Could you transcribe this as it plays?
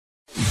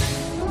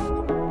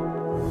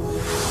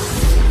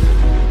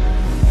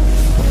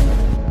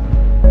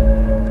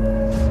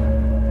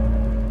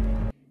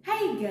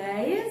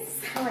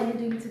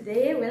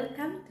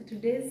to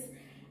today's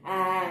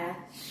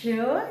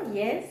show.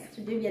 Yes,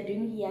 today we are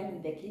doing here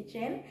in the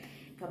kitchen.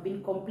 I've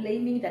been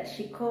complaining that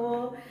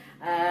Shiko,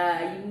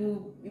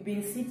 you've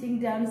been sitting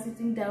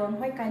down.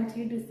 Why can't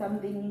you do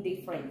something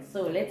different?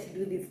 So let's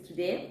do this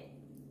today.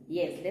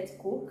 Yes, let's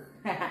cook.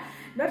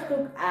 Not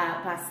cook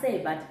per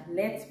se, but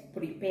let's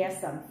prepare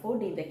some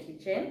food in the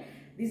kitchen.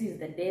 This is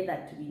the day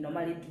that we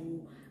normally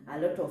do a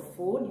lot of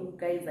food. You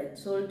guys, I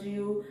told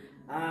you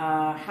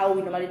how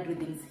we normally do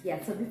things here.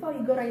 So before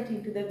we go right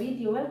into the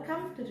video,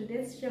 welcome to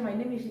today's show. My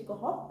name is Shiko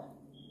Hope,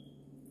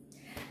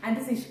 and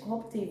this is Shiko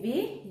Hope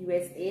TV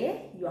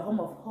USA, your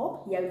home of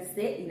hope. Here we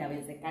say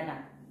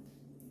inawezekana.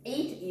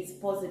 It is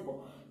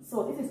possible.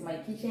 So this is my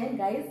kitchen,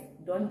 guys.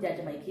 Don't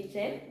judge my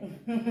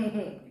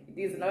kitchen. It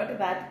is not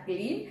that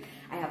clean.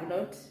 I have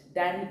not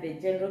done the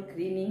general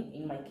cleaning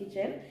in my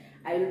kitchen.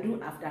 I will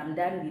do after I'm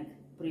done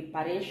with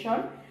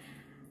preparation.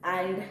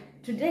 And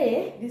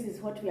today, this is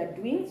what we are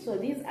doing. So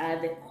these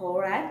are the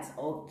corads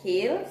or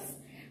kales,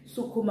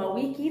 sukuma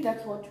wiki,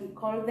 that's what we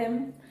call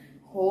them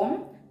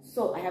home.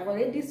 So I have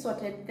already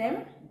sorted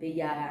them.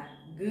 They are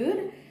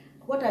good.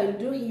 What I will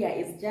do here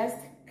is just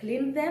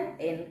clean them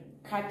and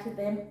cut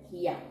them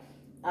here.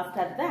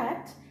 After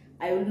that,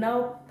 I will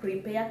now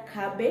prepare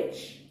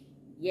cabbage,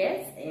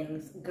 yes,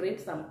 and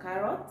grate some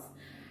carrots.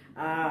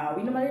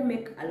 We normally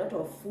make a lot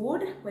of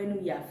food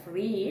when we are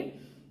free,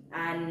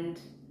 and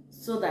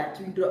so that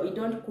we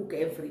don't cook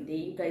every day.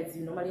 You guys,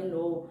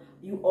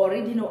 you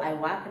already know I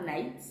work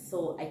nights,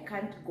 so I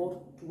can't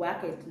go to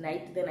work at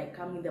night, then I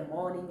come in the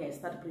morning, I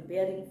start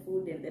preparing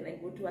food, and then I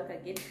go to work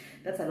again.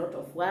 That's a lot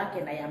of work,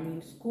 and I am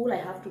in school. I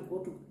have to go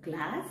to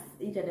class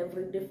each and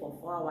every day for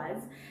 4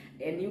 hours,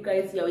 and you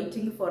guys, you're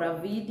waiting for a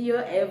video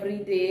every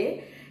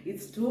day.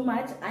 It's too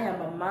much. I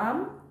am a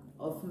mom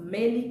of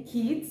many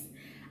kids.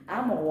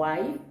 I'm a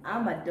wife,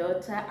 I'm a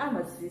daughter, I'm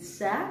a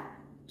sister.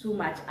 Too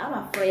much. I'm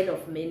afraid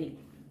of many.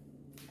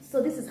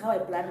 So this is how I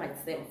plan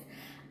myself.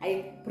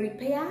 I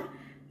prepare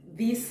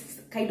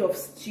this kind of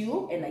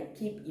stew and I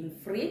keep in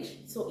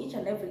fridge. So each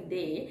and every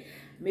day,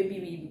 maybe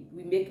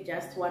we make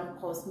just one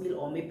course meal,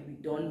 or maybe we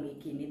don't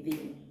make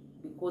anything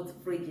because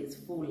fridge is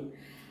full.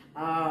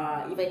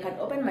 If I can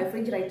open my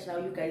fridge right now,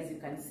 you guys, you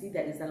can see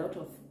there is a lot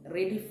of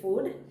ready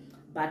food.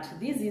 But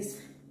this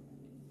is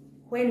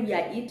when we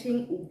are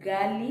eating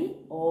ugali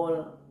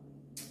or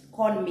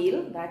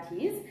cornmeal, that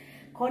is.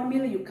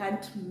 Cornmeal you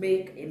can't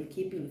make and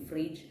keep in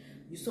fridge.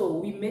 So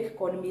we make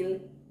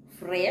cornmeal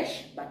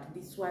fresh, but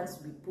these ones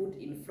we put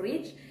in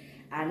fridge,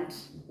 and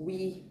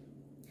we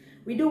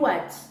do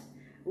what?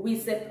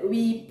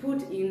 We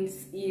put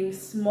in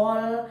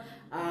small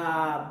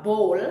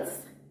bowls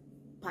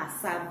per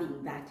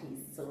serving, that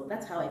is. So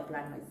that's how I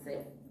plan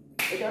myself.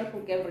 I don't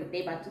cook every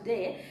day, but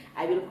today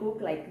I will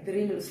cook like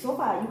 3 meals. So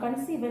far, you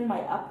can see even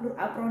my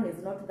apron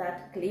is not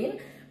that clean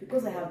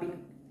because I have been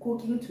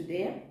cooking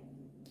today.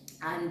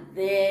 And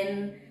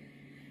then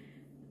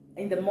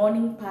in the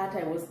morning part,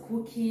 I was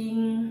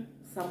cooking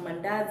some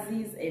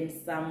mandazis and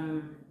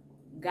some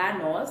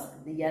ganos.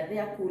 They are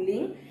there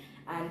cooling.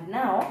 And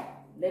now,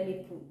 let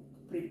me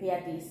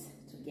prepare this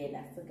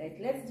together. So guys,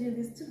 let's do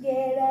this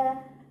together.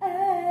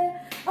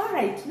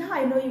 Alright, now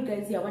I know you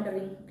guys are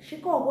wondering,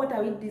 Shiko, what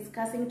are we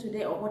discussing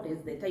today, or what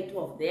is the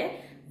title of the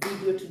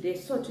video today?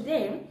 So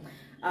today,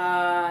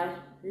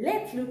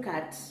 let's look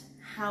at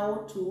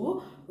how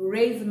to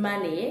raise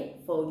money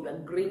for your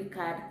green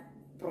card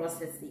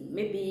processing.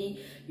 Maybe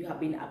you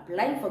have been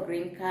applying for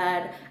green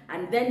card,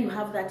 and then you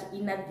have that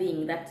inner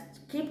thing that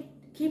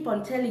keep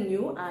on telling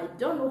you, I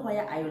don't know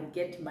where I will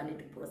get money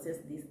to process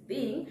this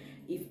thing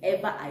if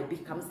ever I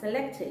become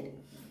selected.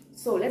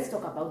 So let's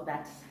talk about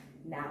that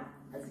now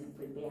as you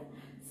prepare.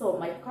 So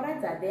my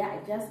carrots are there.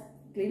 I just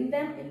clean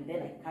them and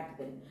then I cut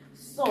them.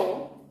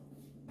 So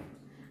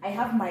I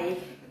have my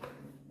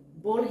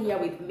bowl here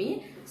with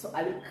me, so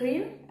I will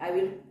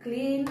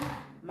clean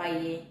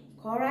my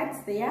carrots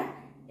there,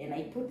 and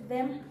I put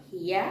them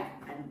here,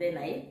 and then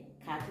I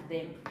cut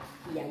them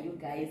here. You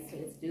guys,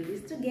 let's do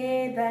this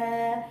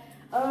together.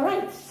 All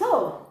right,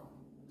 so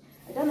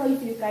I don't know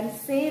if you can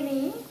see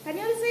me. Can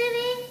you see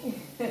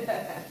me?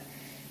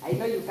 I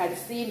know you can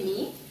see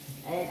me,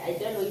 and I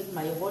don't know if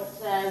my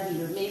water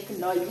will make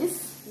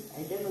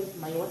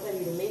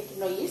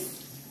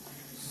noise.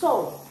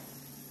 So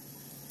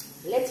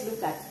let's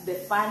look at the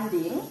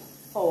funding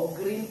for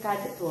green card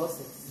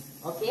process,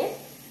 okay?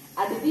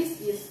 And this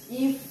is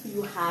if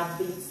you have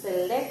been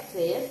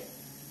selected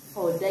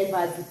for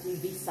diversity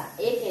visa,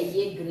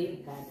 aka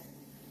green card.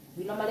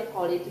 We normally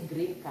call it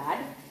green card,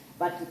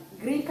 but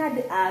green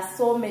card are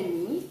so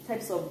many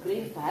types of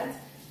green cards,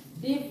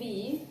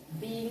 DV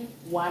being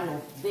one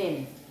of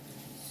them.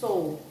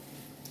 So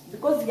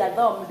because we are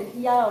domed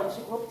here on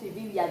Shiko Hope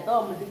TV, we are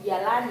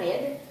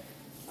learned.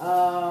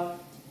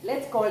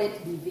 Let's call it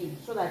DV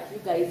so that you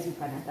guys, you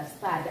can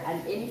understand.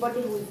 And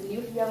anybody who is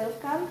new here,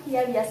 welcome.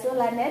 Here we are so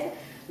learned.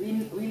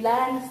 We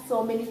learn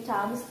so many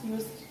terms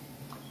used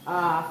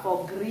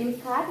for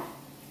green card.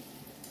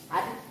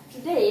 And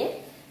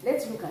today,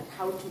 let's look at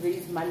how to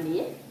raise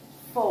money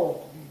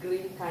for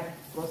green card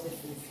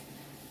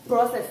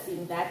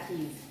processing, that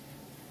is.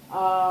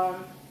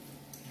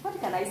 what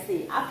can I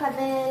say? After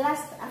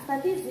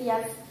this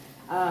year's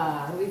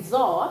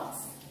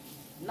results,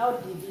 now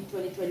the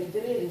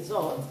 2023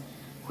 results,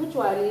 which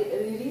were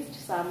released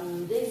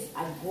some days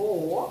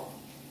ago.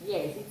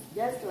 Yes, it's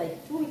just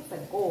like 2 weeks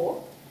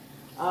ago.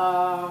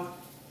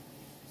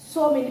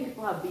 So many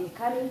people have been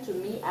coming to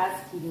me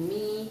asking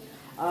me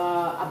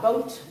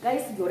about,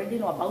 guys, you already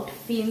know about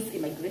FINS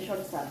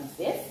immigration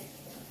services.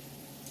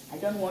 I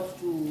don't want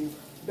to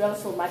dwell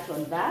so much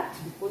on that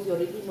because you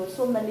already know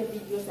so many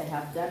videos I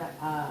have done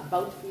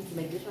about FINS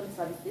immigration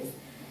services.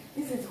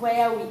 This is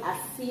where we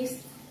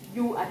assist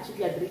you achieve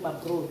your dream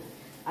abroad.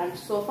 And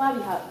so far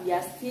we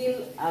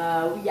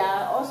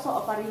are also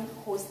offering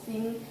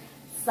hosting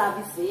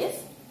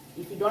services.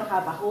 If you don't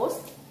have a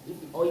host,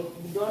 or if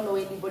you don't know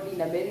anybody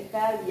in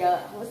America, we are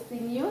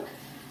hosting you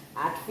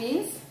at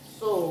FINS.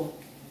 So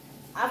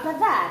after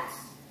that,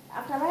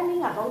 after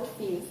learning about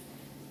FINS,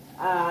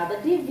 the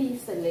DV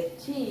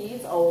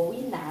selectees or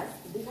winners,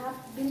 they have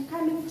been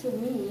coming to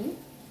me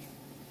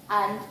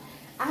and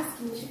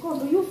asking, Shiko,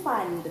 do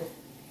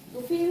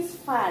FINS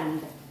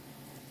fund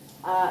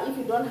if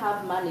you don't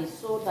have money,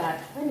 so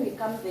that when we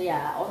come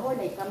there, or when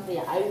I come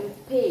there, I will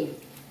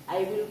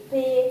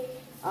pay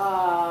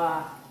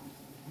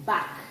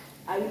back.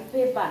 I will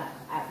pay back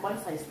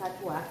once I start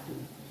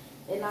working.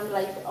 And I'm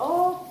like,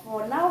 oh,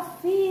 for now,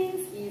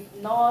 FINS is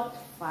not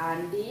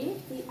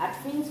funding. At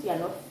FINS, we are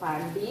not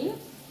funding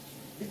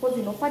because,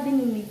 you know,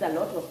 funding needs a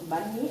lot of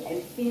money,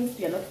 and FINS,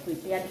 we are not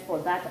prepared for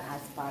that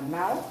as per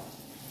now.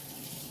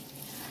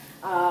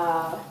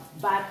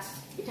 But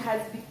it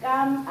has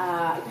become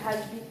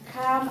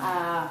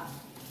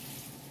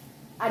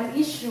an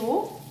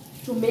issue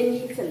to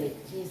many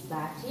selectees,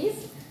 that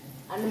is,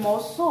 and more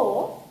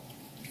so,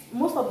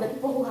 most of the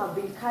people who have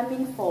been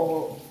coming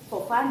for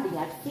funding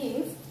at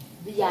FINS,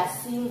 they are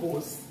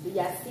singles. They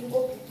are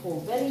single people,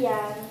 very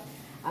young,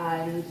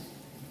 and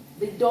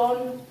they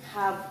don't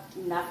have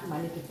enough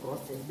money to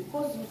process.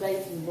 Because you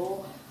guys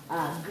know,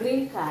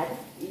 Greencard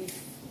is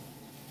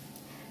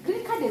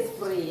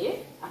free,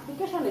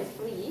 application is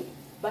free,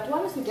 but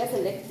once you get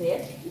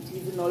selected, it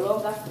is no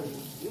longer free.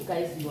 You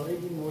guys, you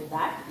already know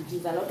that. It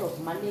is a lot of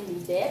money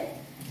needed,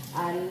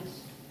 and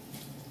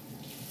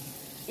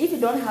if you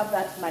don't have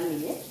that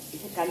money,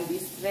 it can be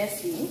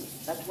stressing.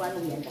 That one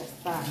we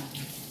understand.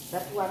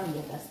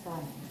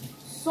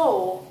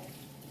 So,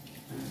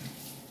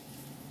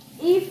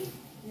 if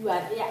you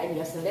are there and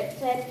you're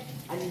selected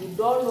and you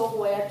don't know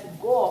where to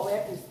go or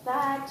where to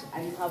start,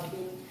 and you have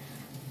been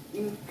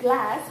in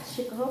class,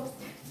 Shiko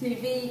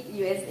TV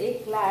USA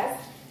class,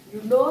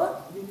 you know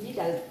you need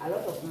a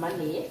lot of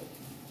money.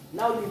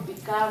 Now you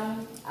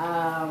become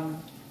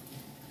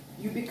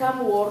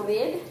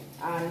worried,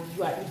 and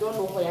you don't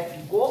know where to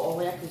go or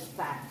where to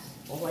start.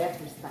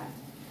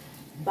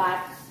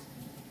 But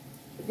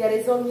there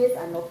is always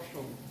an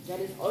option. There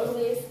is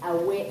always a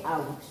way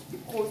out,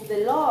 because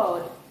the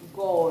Lord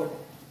God,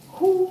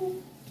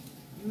 who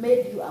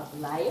made you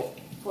apply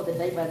for the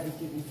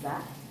diversity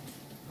visa,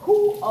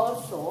 who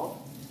also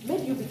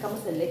made you become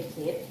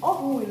selected, or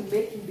who will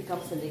make you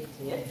become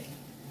selected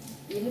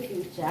in the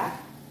future,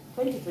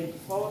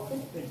 2024,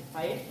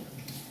 2025,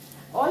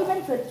 or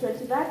even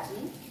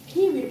 2030,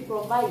 He will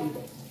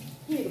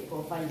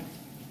provide.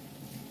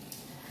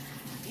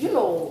 You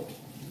know,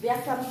 there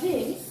are some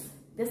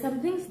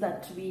things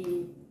that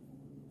we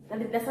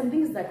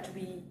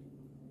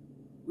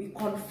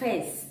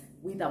confess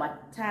with our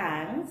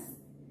tongues,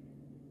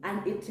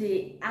 and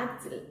it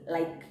acts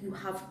like you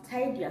have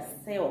tied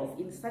yourself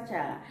in such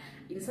a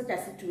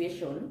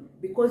situation,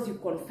 because you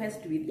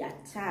confessed with your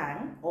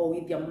tongue or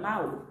with your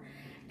mouth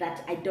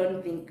that I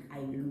don't think I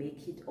will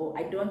make it, or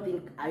I don't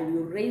think I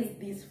will raise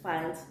these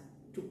funds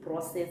to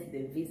process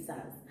the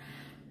visas.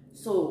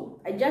 So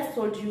I just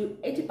told you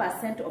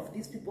 80% of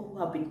these people who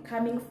have been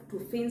coming to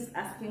FINS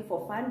asking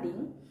for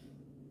funding,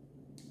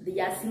 they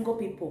are single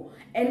people,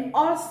 and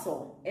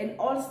also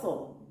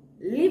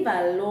leave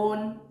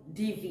alone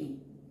DV,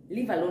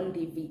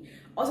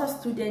 also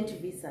student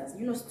visas.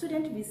 You know,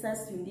 student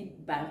visas, you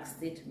need bank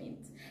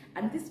statements,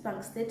 and this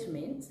bank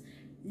statement,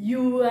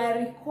 you are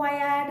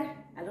required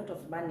a lot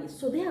of money.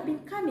 So they have been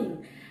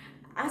coming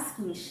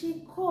asking,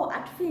 Shiko,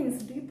 at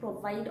FINS, do you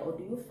provide, or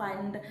do you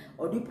fund,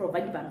 or do you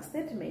provide bank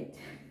statement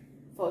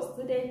for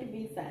student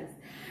visas?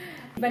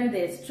 Even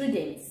the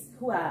students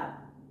who are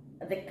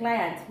the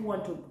clients who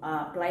want to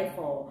apply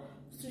for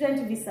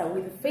student visa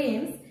with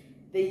FINS,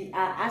 they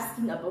are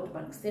asking about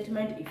bank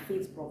statement if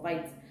FINS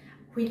provides,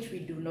 which we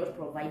do not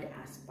provide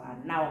as per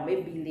now.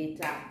 Maybe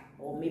later,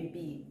 or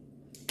maybe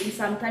in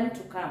some time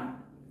to come.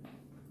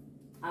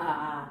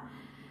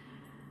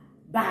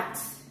 But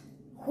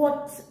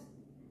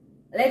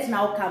let's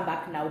now come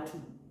back now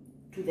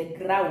to the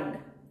ground,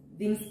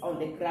 things on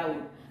the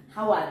ground.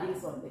 How are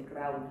things on the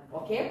ground?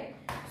 Okay,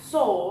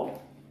 so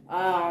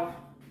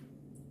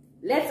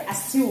let's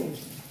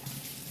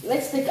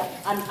take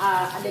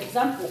an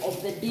example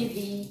of the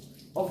DV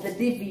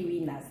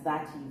winners.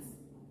 That is,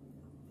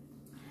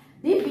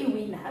 DV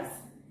winners.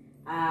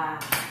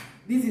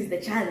 This is the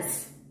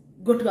chance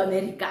go to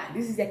America.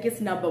 This is your case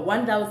number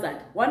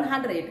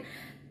 1,100.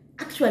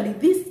 Actually,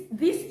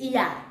 this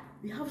year,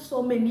 we have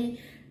so many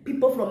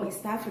people from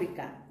East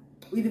Africa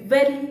with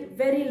very,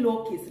 very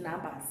low case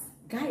numbers.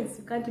 Guys,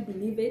 you can't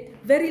believe it.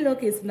 Very low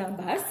case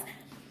numbers.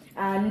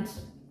 And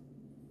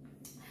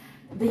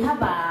they have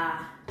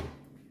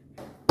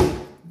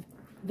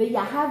they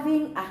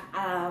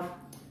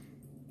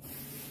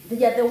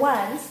are the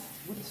ones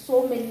with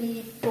so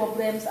many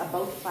problems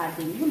about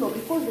funding, you know,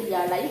 because they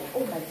are like,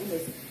 oh my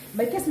goodness,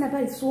 my case number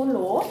is so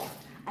low.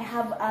 I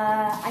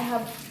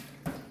have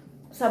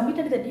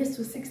submitted the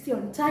DS260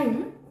 on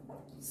time,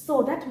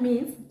 so that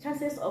means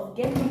chances of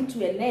getting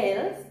to a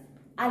nails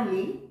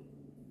early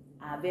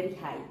are very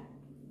high.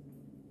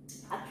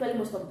 Actually,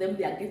 most of them,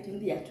 they are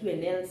getting their 2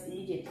 nails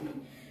immediately,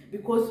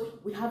 because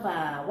we have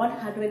a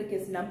 100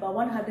 case number,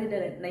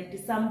 190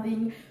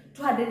 something,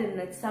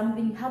 290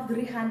 something, have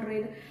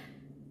 300.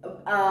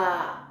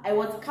 I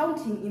was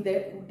counting in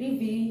the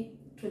DV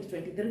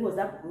 2023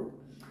 WhatsApp group,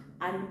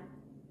 and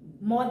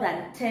more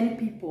than 10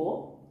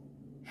 people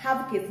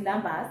have case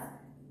numbers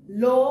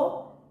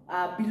low,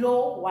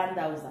 below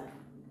 1,000.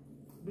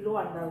 Below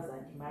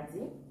 1,000,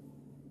 imagine.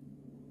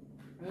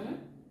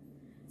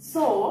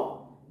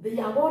 So they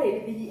are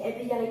worried. They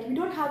are like, we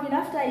don't have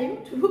enough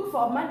time to look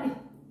for money.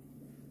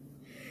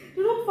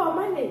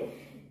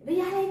 They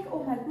are like,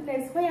 oh my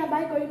goodness, where am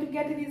I going to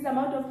get this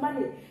amount of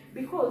money?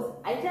 Because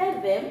I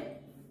tell them,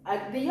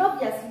 they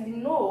obviously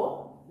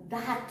know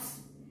that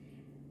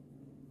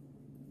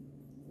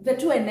the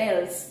 2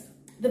 NLs,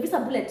 the visa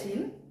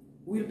bulletin,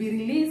 will be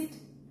released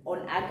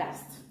on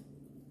August,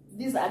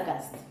 this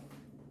August.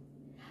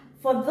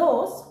 For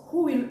those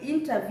who will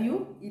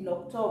interview in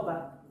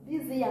October,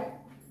 this year,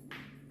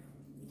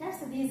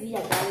 just this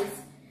year,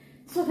 guys.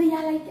 So they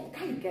are like,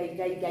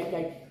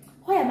 guy,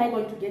 where am I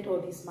going to get all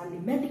this money?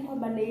 Medical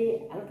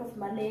money, a lot of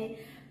money,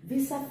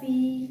 visa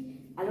fee,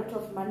 a lot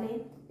of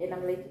money. And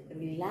I'm like,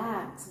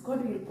 relax,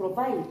 God will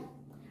provide.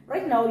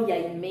 Right now we are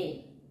in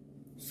May.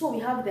 So we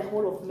have the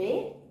whole of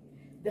May,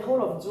 the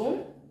whole of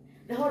June,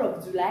 the whole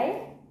of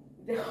July,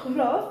 the whole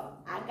of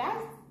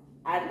August,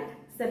 and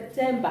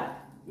September.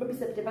 Maybe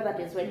September, that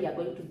is when we are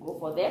going to go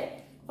for the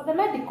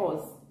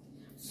medicals.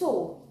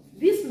 So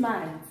this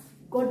month,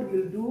 God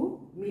will do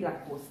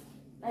miracles.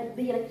 And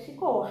they are like,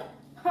 Shiko,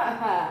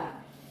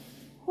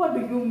 what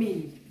do you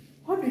mean?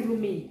 What do you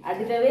mean?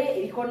 And the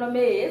way economy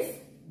is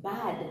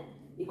bad.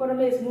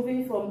 Economy is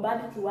moving from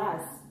bad to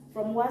worse,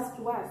 from worse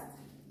to worse.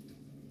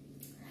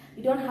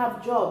 We don't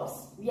have jobs.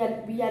 We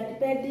are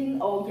depending,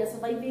 or we are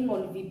surviving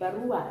on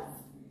vibaruas.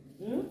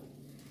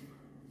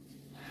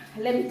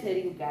 Let me tell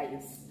you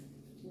guys,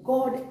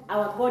 God,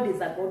 our God is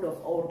a God of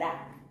order.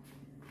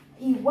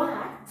 He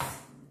works.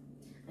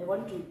 I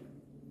want to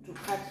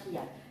cut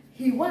here.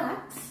 He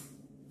works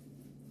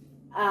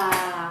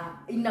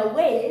in a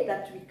way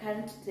that we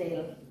can't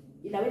tell.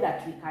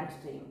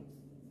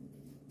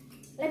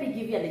 Let me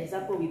give you an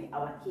example with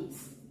our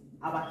case.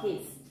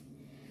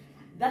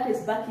 That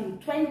is back in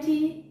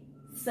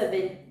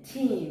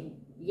 2017.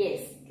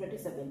 Yes,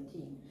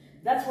 2017.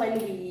 That's when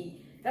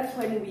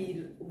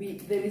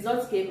the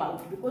results came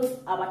out, because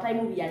our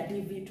time we are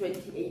DV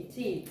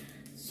 2018.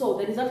 So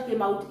the result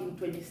came out in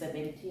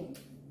 2017.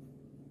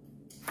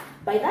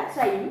 By that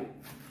time,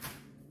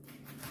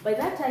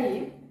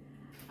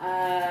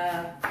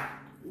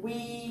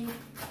 we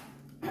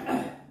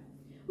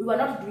were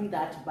not doing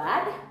that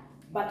bad.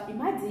 But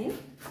imagine,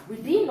 we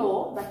didn't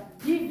know that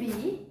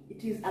DV,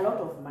 it is a lot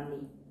of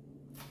money.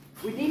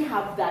 We didn't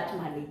have that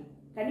money.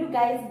 Can you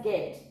guys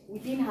get? We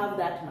didn't have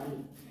that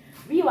money.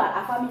 We were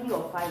a family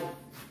of 5.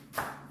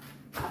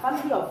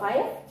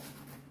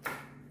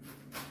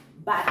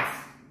 But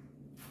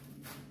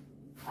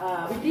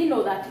we didn't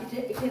know that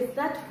it is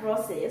that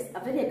process, a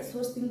very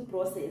exhausting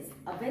process,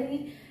 a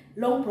very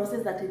long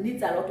process that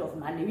needs a lot of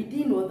money. We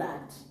didn't know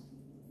that.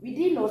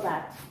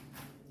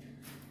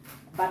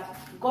 But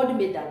God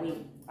made a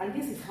way, and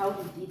this is how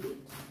He did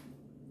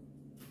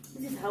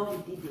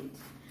it.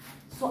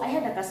 So I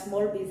had like a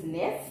small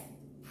business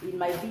in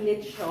my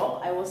village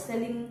shop. I was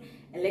selling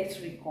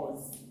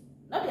electricals,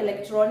 not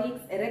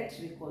electronics,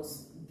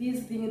 electricals.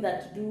 These things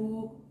that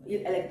do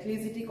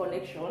electricity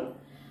connection,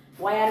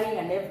 wiring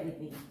and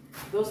everything,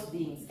 those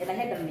things. And I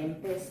had an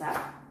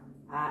M-Pesa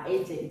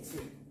agency.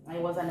 I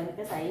was an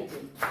M-Pesa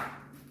agent.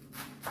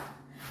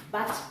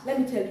 But let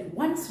me tell you,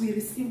 once we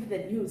received the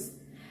news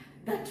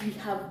that we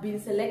have been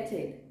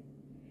selected,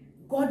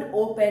 God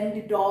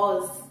opened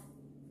doors.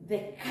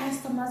 The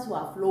customers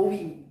were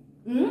flowing.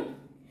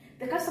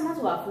 The customers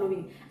were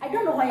flowing. I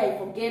don't know why I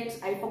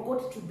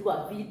forgot to do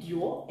a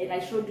video and I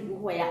showed you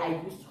where I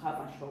used to have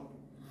a shop.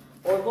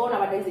 Although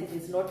nowadays it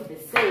is not the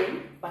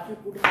same, but you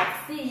could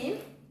have seen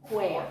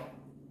where.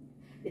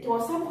 It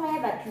was somewhere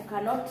that you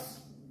cannot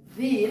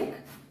think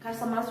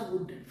customers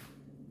would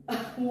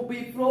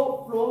be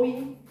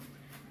flowing.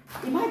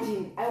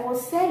 Imagine, I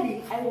was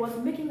selling, I was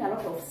making a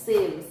lot of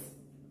sales.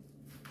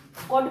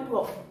 God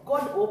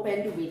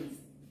opened ways.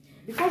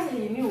 Because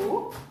He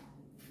knew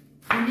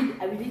we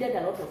needed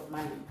a lot of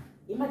money.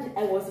 Imagine,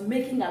 I was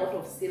making a lot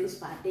of sales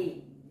per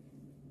day.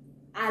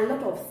 a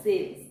lot of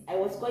sales. I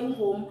was going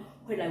home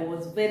when I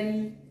was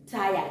very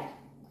tired.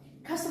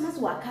 Customers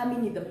were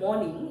coming in the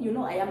morning. You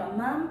know, I am a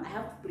mom. I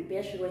have to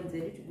prepare Shiro and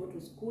Zeri to go to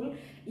school.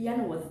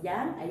 Ian was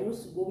young. I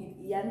used to go with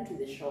Ian to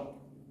the shop.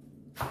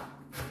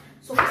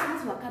 So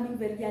customers were coming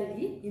very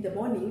early in the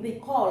morning. They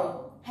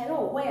call,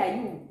 hello, where are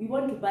you? We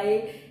want to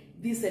buy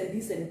this and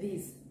this and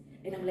this.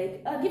 And I'm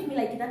like, give me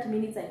like 30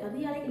 minutes.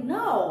 They are like,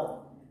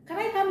 no. Can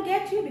I come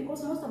get you?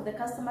 Because most of the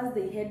customers,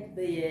 they had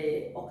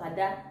the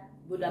Okada,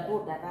 Buddha,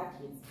 that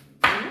is.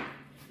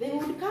 They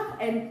would come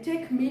and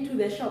take me to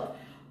the shop.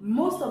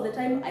 Most of the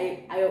time,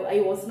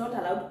 I was not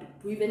allowed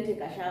to even take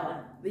a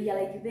shower. They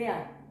are like,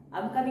 there,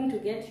 I'm coming to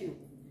get you.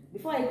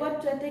 Before I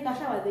got to take a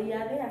shower, they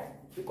are there.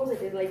 Because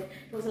it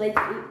was like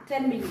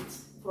 10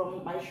 minutes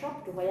from my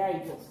shop to where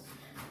I was,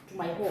 to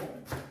my home.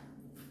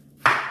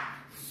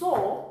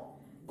 So,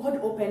 God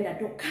opened the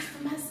door.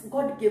 Customers,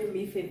 God gave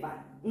me favor.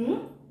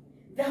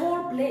 The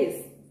whole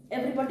place,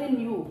 everybody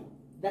knew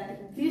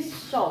that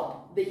this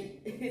shop,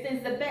 it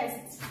is the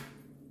best.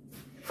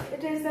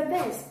 It is the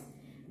best.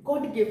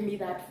 God gave me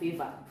that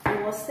favor.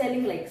 I was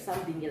selling like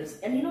something else.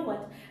 And you know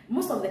what?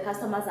 Most of the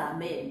customers are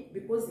men,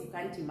 because you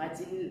can't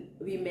imagine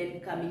women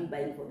coming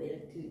by for the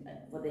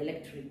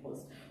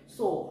electricals.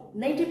 So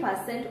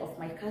 90% of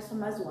my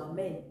customers were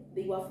men.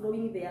 They were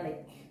flowing there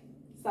like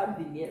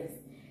something else.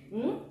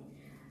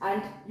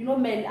 And you know,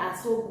 men are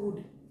so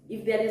good.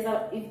 If there is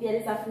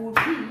a full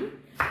fee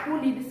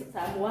who needs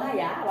some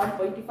wire,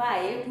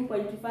 1.5,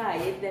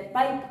 2.5, the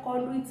pipe,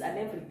 conduits and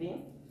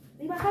everything,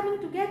 they were coming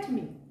to get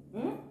me.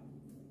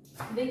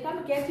 They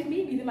come get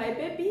me with my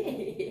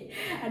baby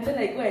and then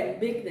I go and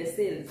make the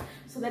sales.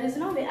 So there is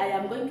no way I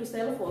am going to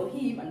sell for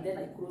him and then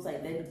I close, I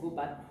then go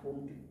back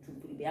home to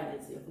prepare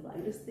myself. No, I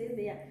will stay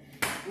there.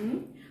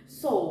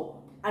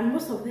 So, and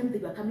most of them, they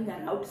were coming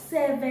around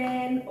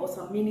 7 or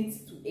some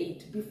minutes to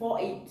 8, before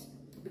 8,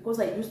 because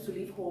I used to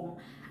leave home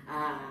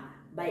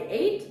by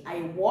 8.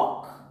 I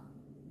walk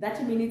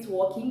 30 minutes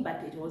walking,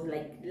 but it was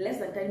like less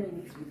than 10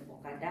 minutes with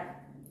Okada.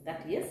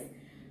 That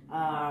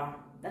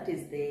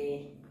is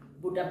the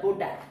Buddha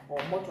or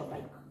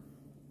motorbike.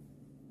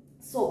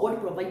 So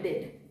God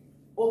provided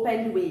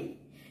open way,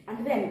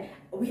 and then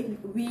we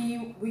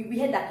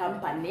had a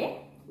company.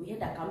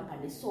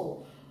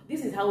 So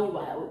this is how we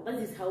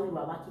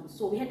were working.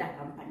 So we had a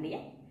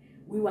company.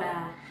 We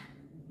were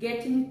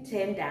getting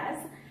tenders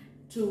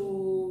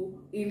to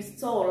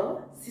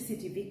install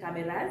CCTV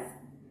cameras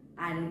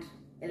and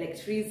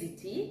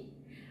electricity,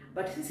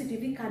 but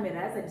CCTV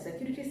cameras and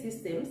security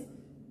systems,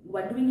 we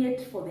were doing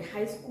it for the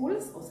high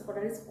schools or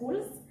secondary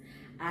schools,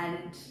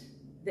 and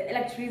the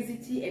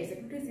electricity and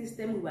security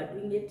system, we were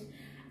doing it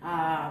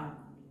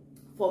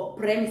for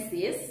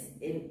premises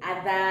in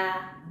other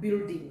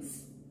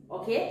buildings,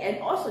 okay,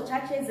 and also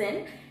churches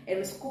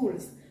and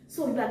schools.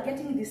 So we were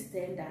getting these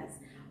tenders,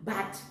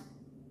 but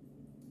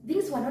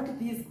things were not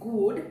this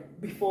good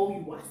before we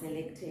were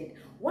selected.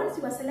 Once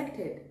we were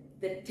selected,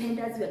 the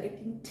tenders, we were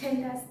getting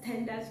tenders,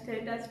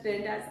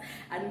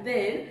 and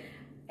then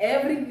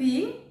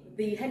everything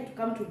they had to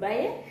come to buy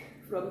it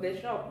from the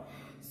shop.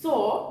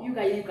 So you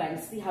guys, you can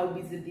see how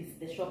busy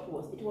the shop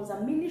was. It was a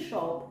mini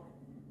shop,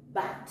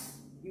 but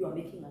we were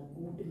making a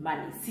good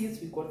money since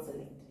we got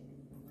selected.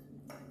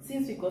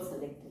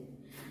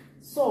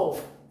 So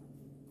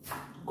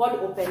God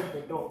opened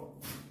the door.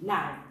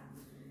 Now,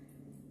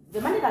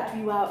 the money that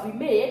we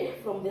made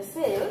from the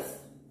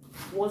sales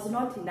was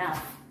not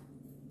enough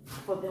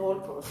for the whole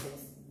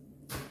process.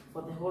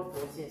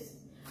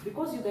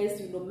 Because you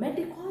guys, you know,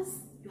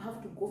 medicals, you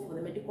have to go for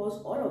the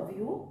medicals, all of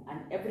you,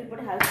 and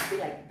everybody has to pay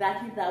like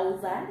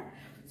 30,000.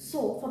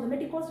 So for the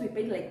medicals, we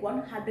paid like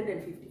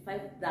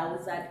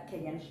 155,000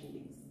 Kenyan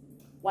shillings.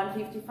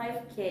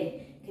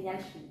 155K Kenyan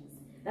shillings.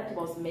 That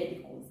was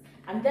medicals.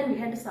 And then we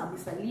had some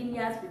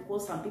miscellaneous,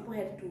 because some people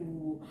had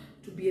to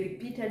be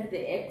repeated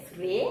the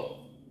X-ray.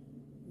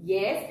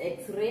 Yes,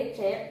 X-ray,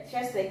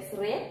 chest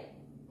X-ray.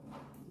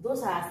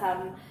 Those are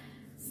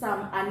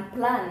some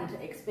unplanned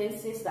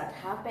expenses that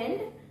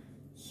happened.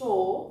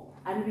 So,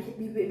 and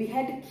we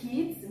had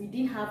kids, we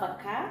didn't have a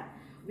car.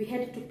 We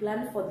had to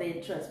plan for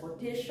the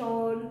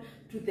transportation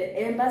to the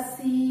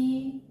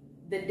embassy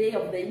the day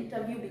of the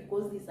interview,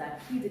 because these are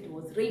kids, it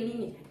was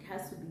raining, it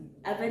has to be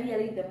very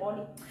early in the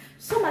morning.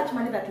 So much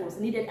money that was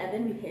needed, and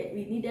then we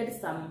needed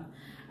some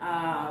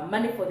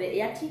money for the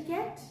air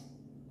ticket,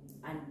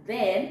 and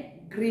then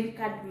green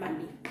card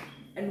money.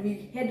 And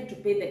we had to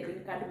pay the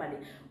green card money.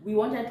 We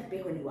wanted to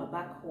pay when we were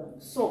back home.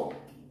 So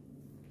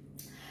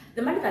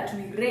the money that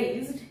we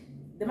raised,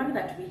 the money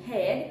that we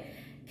had,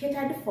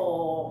 catered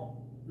for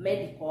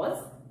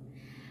medicals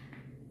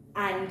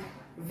and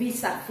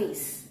visa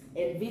fees,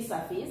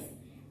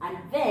 and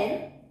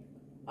then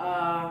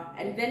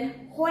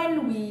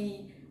when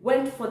we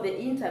went for the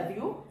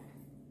interview,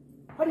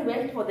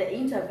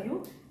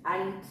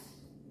 and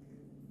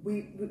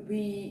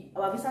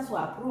our visas were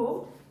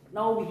approved,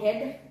 now we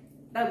had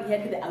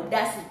the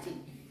audacity.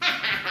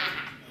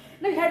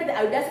 Now we had the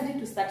audacity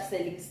to start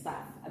selling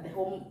stuff at the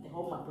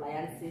home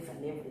appliances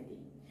and everything.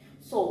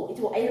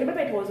 So I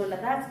remember it was on a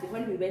Thursday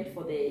when we went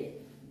for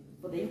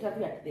for the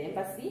interview at the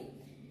embassy,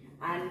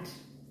 and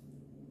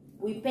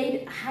we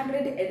paid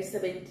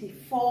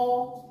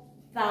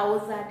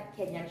 174,000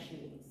 Kenyan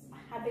shillings.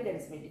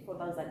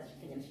 174,000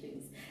 Kenyan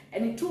shillings.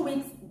 And 2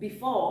 weeks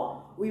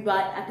before, we were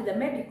at the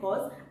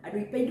medicals and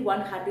we paid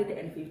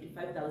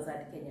 155,000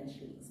 Kenyan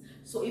shillings.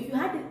 So if you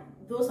had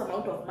those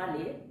amount of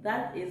money,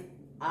 that is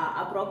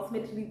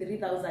approximately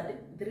 350,000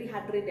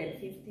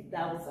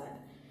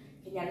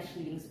 Kenyan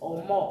shillings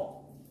or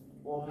more.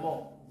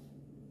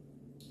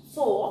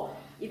 So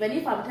even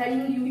if I'm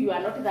telling you, you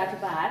are not that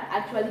bad,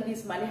 actually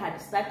this money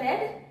had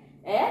started,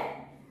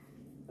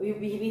 we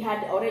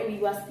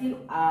were still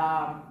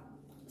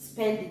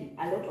spending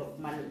a lot of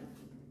money.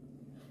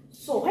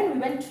 So when we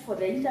went for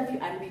the interview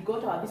and we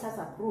got our visas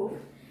approved,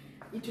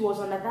 it was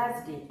on a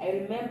Thursday. I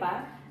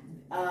remember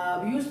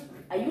I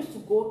used to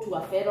go to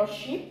a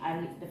fellowship,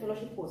 and the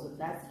fellowship was on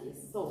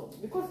Thursdays. So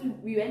because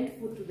we went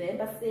to the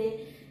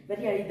embassy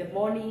very early in the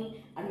morning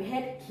and we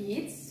had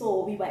kids,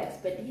 so we were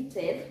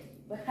expedited.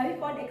 But how you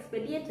called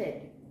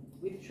expedited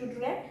with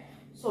children?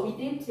 So we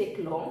didn't take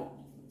long.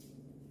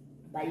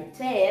 By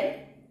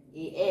 10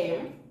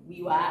 a.m.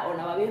 we were on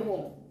our way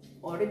home.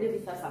 Already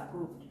visas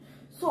approved.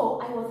 So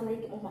I was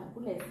like, oh my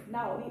goodness,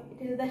 now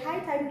it is the high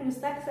time to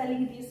start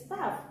selling this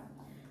stuff,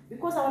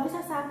 because our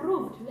visas are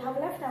approved. We have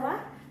left our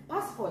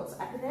passports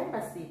at the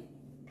embassy.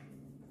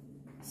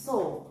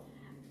 So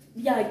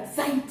we are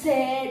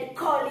excited,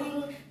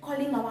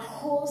 calling our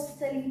host,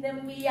 telling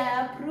them we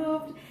are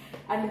approved.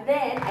 And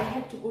then I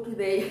had to go to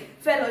the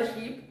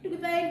fellowship to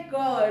thank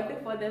God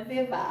for the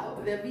favor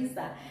of the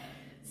visa.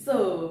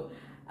 So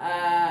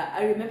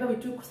I remember we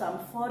took some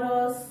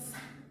photos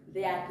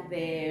there at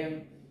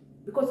the,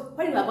 because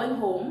when we were going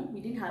home,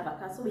 we didn't have a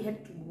car, so we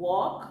had to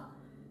walk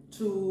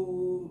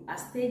to a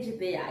stage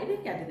there, I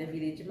think at the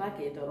village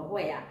market or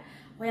where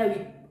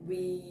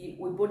we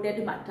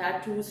boarded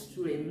matatus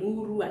to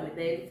Limuru, and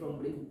then from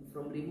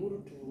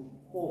Limuru to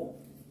home,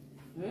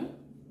 to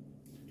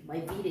my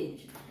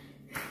village.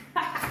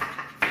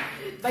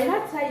 By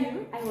that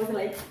time, I was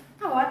like,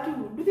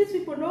 do these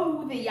people know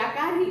who they are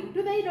carrying?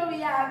 Do they know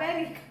we are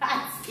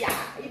Americans? Yeah,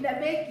 in the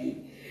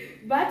making.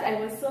 But I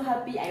was so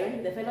happy. I went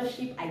to the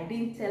fellowship. I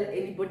didn't tell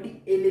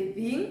anybody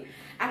anything.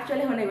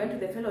 Actually, when I went to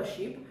the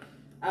fellowship,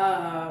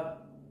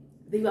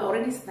 they were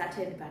already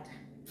started, but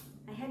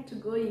I had to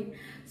go in.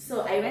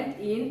 So I went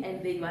in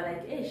and they were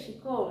like, hey,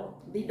 Shiko.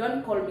 They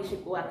don't call me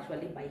Shiko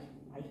actually by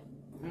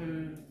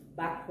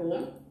back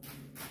home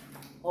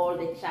or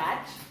the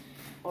church.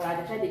 Or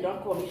at the church, they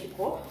don't call me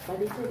Shiko. But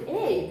they said,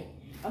 hey,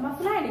 Mama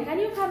Fulani, can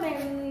you come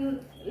and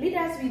lead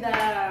us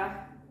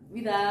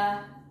with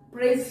a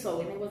praise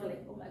song? And I was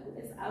like, oh my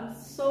goodness, I'm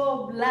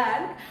so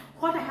blank.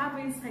 What I have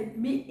inside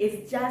me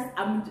is just,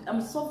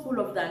 I'm so full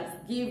of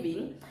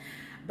thanksgiving.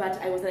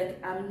 But I was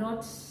like, I'm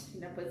not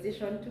in a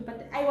position to,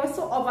 but I was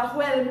so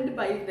overwhelmed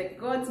by the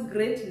God's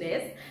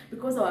greatness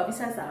because our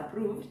visas are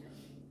approved.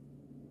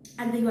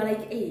 And they were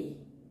like, hey,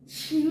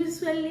 she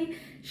usually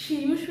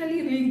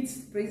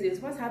reads praises.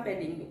 What's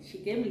happening? She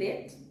came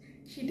late.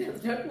 She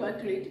does not want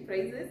to read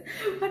praises.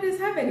 What is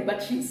happening?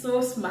 But she's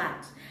so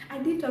smart. I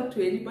didn't talk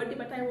to anybody,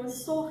 but I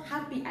was so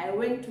happy. I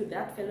went to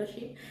that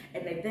fellowship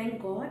and I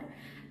thank God.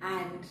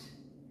 And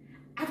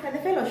after the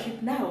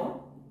fellowship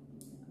now,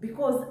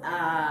 because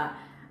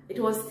it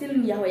was still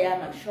near where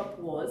my shop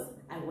was,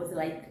 I was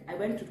like, I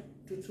went to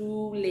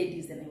two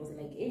ladies and I was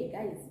like, hey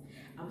guys,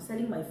 I'm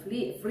selling my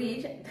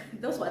fridge.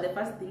 Those were the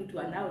first thing to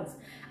announce.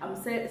 I'm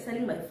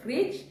selling my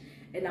fridge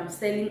and I'm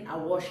selling a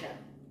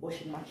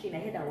washing machine. I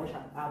had a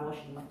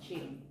washing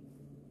machine.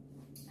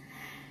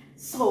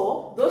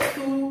 So those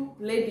two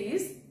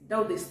ladies,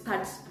 now they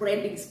start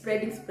spreading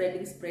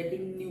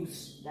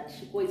news that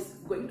Shiko is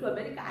going to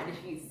America and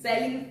she's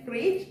selling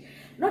fridge.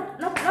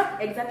 Not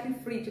exactly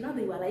fridge, you know,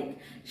 they were like,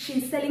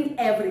 she's selling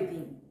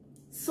everything.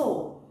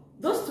 So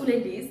those two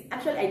ladies,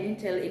 actually I didn't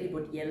tell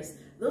anybody else,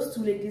 those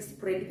two ladies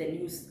spread the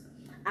news.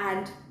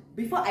 And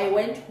before I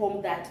went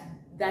home that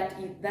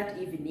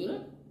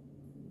evening,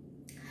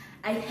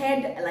 I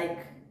had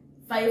like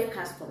 5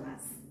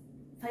 customers.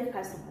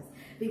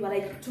 They were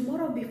like,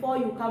 tomorrow before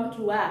you come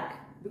to work,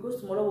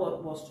 because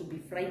tomorrow was to be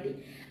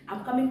Friday,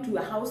 I'm coming to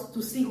your house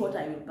to see what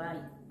I will buy,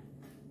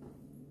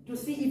 to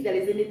see if there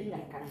is anything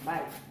I can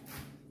buy.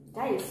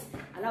 Guys,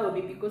 allow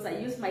me, because I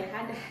use my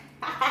hand.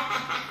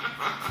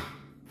 I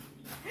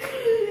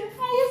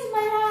use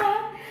my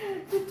hand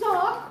to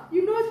talk,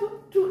 you know,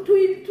 to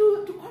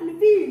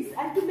convince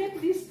and to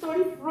make this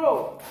story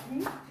flow.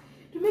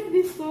 To make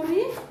this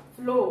story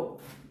flow.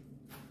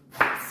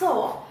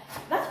 So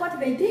that's what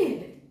they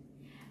did.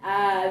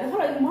 The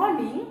following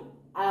morning,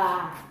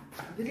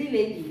 3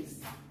 ladies,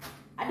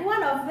 and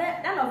none of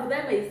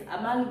them is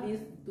among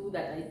these 2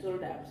 that I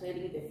told I'm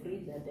selling the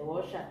fridge and the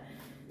washer.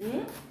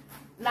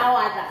 Now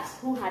others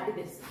who had the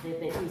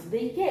news,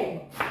 they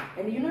came,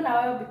 and you know,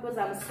 now because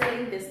I'm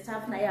selling the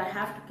stuff, now I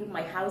have to keep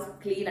my house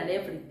clean and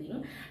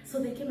everything. So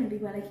they came and they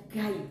were like,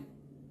 guys,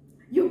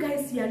 you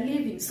guys, you are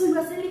leaving, so you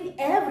are selling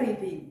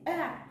everything.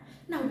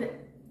 Now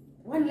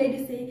One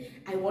lady say,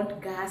 I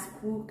want gas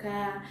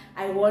cooker,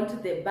 I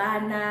want the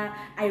burner,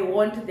 I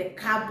want the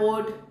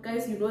cupboard.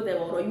 Guys, you know the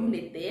whole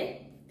unit there.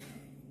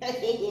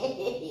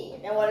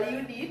 The whole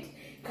unit,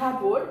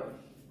 cupboard.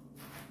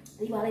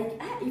 They were like,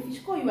 if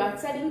Shiko, you are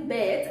selling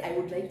beds, I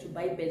would like to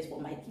buy beds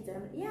for my kids. And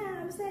I'm like,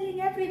 yeah, I'm selling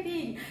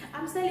everything.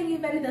 I'm selling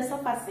even the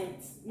sofa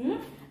sets.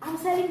 I'm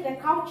selling the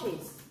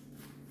couches.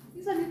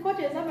 These are the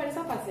couches, I'm a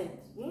sofa set.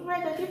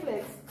 Right, the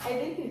difference.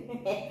 I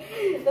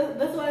think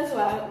those ones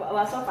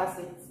were sofa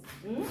sets.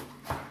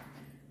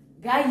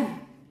 Guy,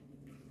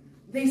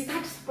 they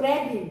start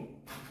spreading.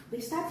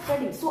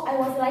 So I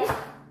was like,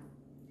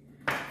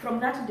 from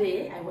that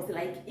day, I was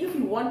like, if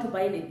you want to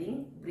buy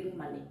anything, bring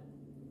money.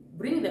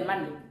 Bring the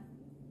money.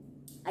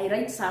 I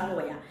write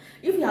somewhere.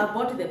 If you have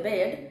bought the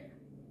bed,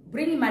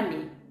 bring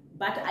money.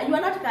 But you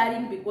are not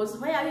carrying, because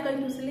where are you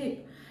going to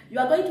sleep? You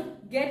are going to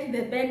get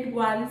the bed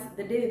once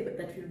the day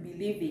that you'll be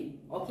leaving.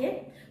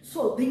 Okay?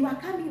 So they were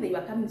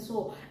coming.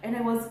 So, and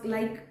I was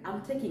like,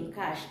 I'm taking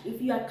cash. If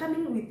you are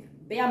coming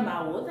with bare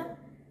mouth,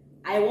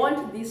 I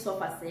want this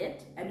sofa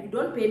set, and you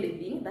don't pay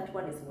anything, that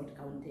one is not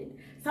counted.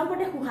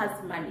 Somebody who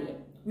has money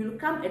will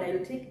come, and I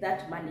will take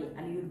that money,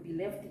 and you'll be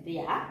left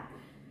there.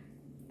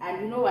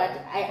 And you know what?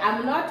 I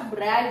am not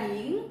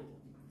bragging.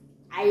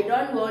 I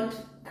don't want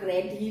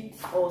credit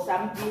or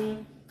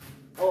something.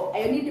 Or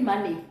I need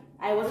money.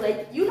 I was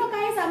like, you know,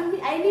 guys,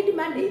 I need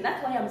money.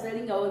 That's why I'm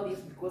selling all this,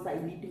 because I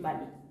need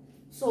money.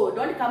 So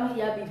don't come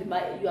here with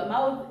your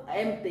mouth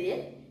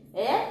empty.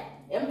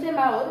 Empty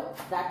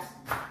mouth that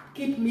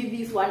keep me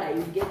this one. I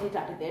will get it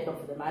at the end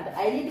of the month.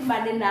 I need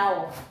money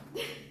now.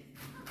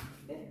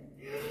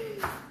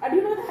 And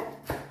you know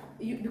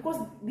that? Because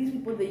these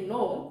people, they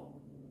know.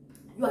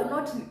 You are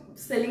not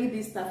selling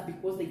this stuff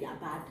because they are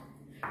bad.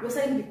 You're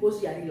selling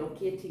because you are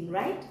relocating,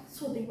 right?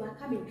 So they were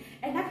coming.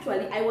 And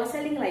actually, I was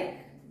selling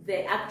like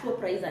the actual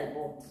price I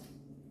bought.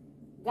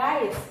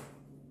 Guys,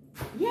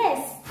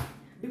 yes.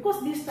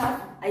 Because this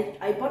stuff,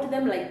 I bought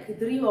them like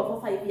 3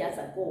 or 5 years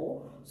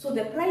ago. So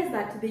the price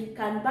that they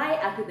can buy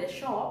at the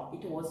shop,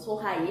 it was so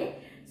high.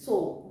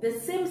 So the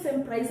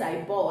same price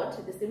I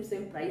bought, the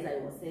same price I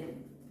was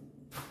selling.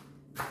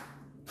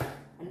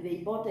 And they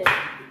bought it.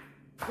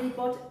 They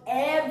bought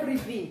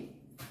everything.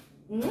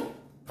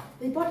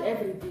 They bought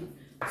everything.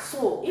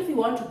 So if you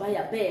want to buy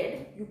a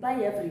bed, you buy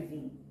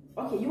everything.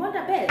 Okay, you want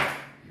a bed?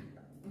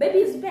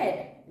 Baby's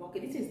bed. Okay,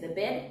 this is the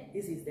bed.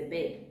 This is the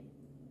bed.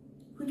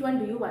 Which one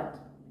do you want?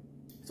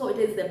 So it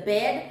is the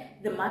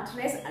bed, the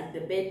mattress, and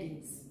the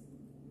beddings.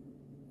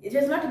 It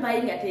is not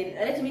buying at it.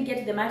 Let me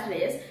get the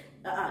mattress.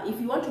 If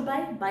you want to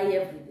buy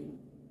everything.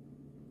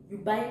 You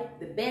buy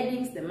the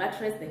beddings, the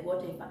mattress, the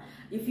whatever.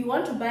 If you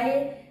want to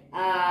buy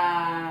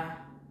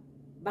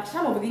but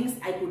some of the things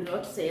I could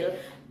not sell.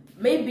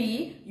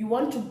 Maybe you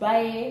want to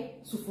buy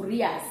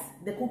sufurias,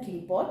 the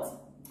cooking pots.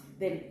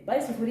 Then buy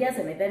sufurias,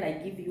 and then I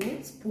give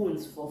you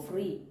spoons for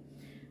free.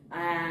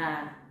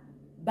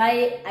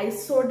 I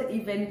sold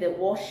even the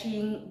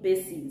washing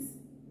basins,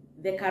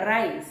 the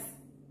karais,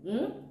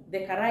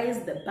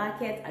 the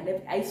bucket, and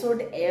everything. I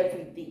sold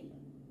everything.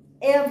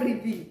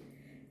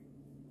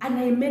 And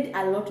I made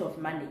a lot of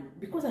money,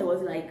 because I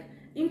was like,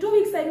 in 2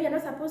 weeks time, you're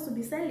not supposed to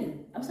be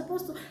selling. I'm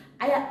supposed to,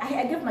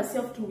 I gave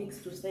myself 2 weeks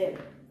to sell.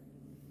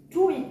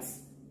 2 weeks.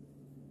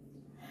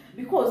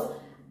 Because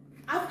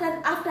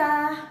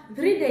after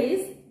 3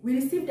 days, we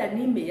received an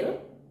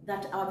email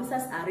that our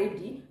visas are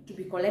ready to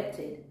be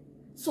collected.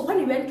 So when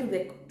we went to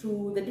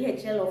the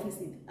DHL office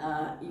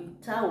in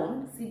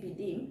town,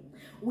 CBD,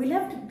 we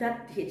left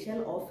that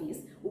DHL office,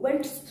 we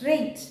went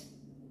straight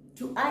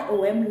to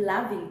IOM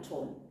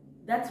Lavington.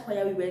 That's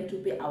where we went to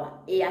pay our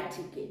air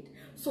ticket.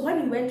 So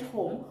when we went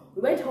home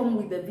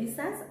with the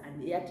visas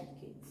and the air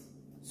tickets.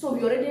 So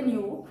we already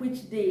knew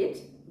which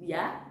date we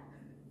are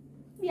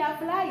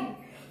flying.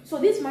 So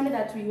this money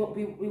that we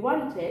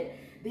wanted,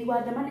 they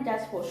were the money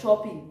just for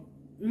shopping.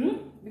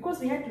 Because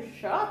we had to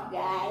shop,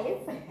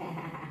 guys.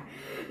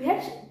 We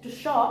had to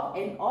shop,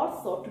 and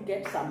also to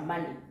get some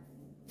money.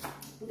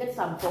 To get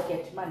some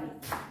pocket money,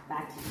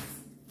 that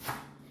is.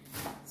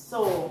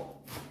 So,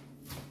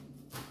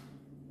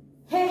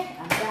 hey,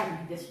 I'm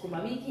done with the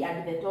skuma wiki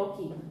and the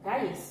talking,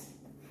 guys.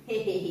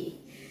 Hey.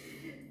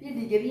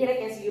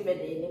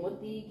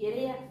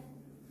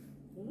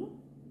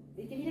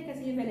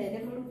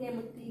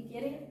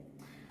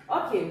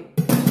 Okay.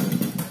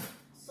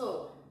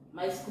 So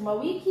my skuma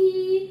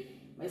wiki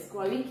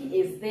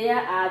is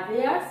there,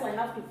 so I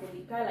have to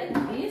funika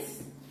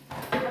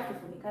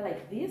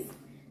like this.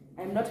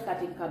 I'm not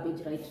cutting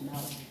cabbage right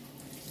now,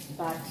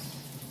 but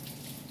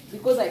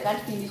because I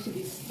can't finish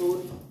this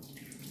story.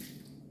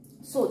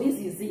 So this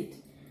is it.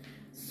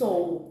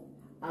 So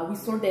we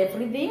sold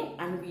everything,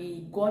 and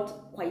we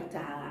got quite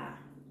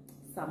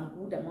some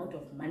good amount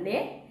of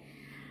money,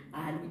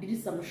 and we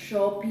did some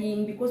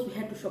shopping, because we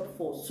had to shop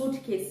for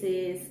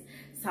suitcases,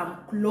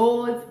 some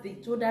clothes. They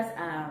told us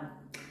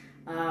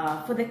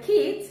for the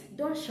kids,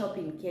 don't shop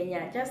in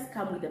Kenya, just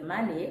come with the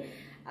money.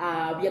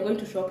 We are going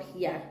to shop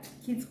here.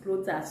 Kids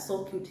clothes are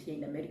so cute here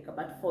in America,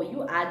 but for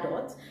you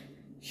adults,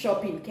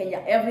 shop in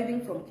Kenya,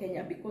 everything from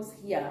Kenya, because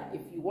here,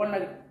 if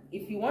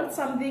you want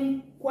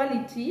something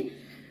quality,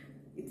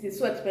 it is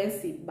so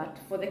expensive. But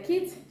for the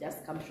kids,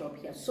 just come shop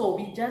here. So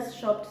we just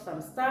shopped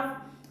some stuff,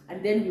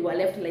 and then we were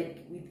left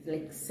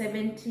with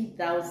 70,000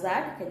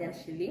 Kenyan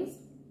shillings.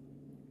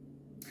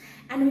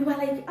 And we were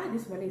like,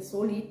 this money is so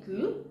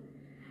little,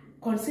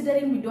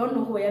 considering we don't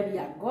know where we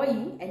are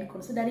going, and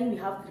considering we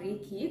have 3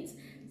 kids.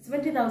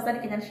 70,000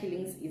 Kenyan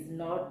shillings is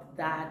not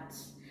that,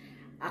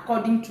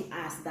 according to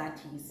us, that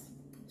is.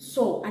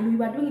 So, and we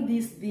were doing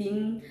this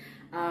thing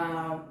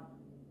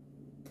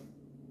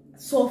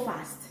so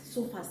fast.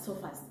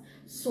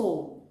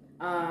 So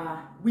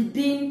we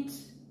didn't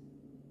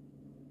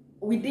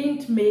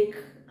make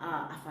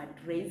a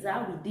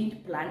fundraiser. We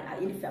didn't plan a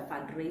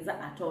fundraiser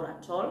at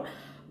all,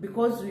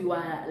 because we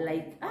were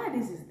like,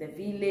 this is the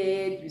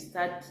village. We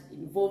start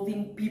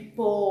involving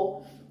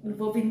people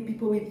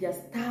with their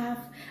stuff,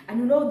 and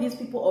you know, these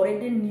people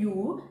already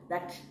knew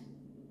that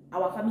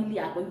our family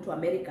are going to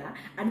America.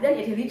 And then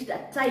it reached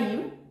that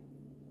time,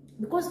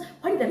 because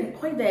when the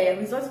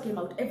results came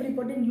out,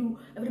 everybody knew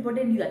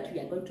that we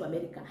are going to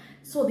America.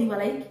 So they were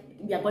like,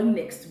 we are going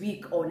next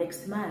week or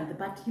next month.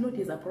 But you know, it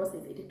is a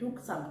process. It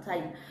took some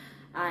time.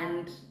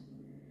 And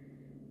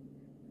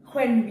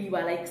when we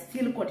were like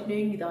still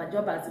continuing with our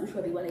job as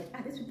usual, they were like,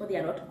 these people, they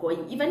are not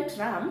going. Even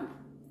Trump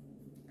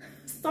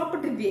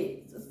stopped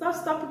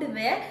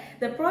there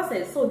the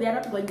process, so they are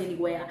not going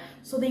anywhere.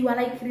 So they were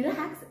like,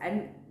 relax,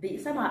 and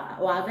some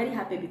were very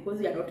happy because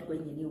we are not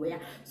going anywhere.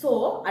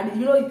 So, and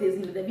you know, it is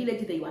in the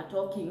village they were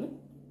talking,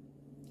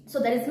 so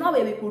there is no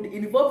way we could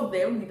involve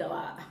them with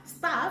our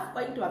staff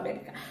going to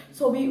America.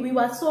 So we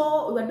were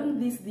doing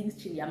these things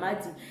chini ya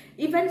maji.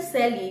 Even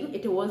selling,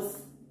 it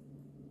was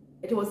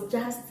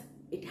just,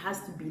 it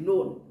has to be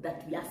known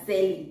that we are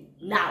selling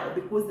now,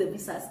 because the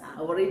visas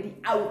are already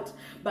out.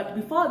 But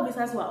before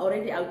visas were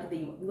already out,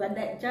 we were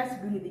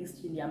just doing things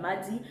chini ya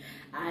maji,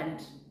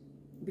 and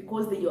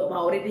because they were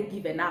already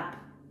given up,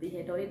 they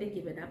had already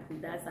given up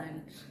with us,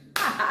 and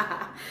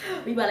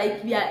we were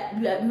like, we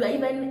were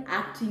even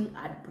acting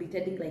and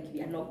pretending like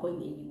we are not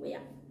going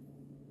anywhere.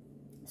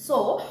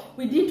 So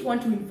we didn't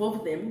want to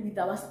involve them with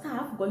our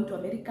staff going to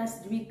America.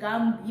 We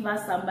come, give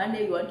us some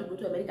money, we want to go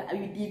to America.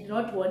 We did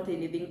not want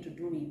anything to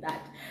do with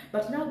that.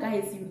 But now,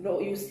 guys, you know,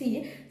 you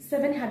see,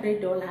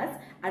 $700,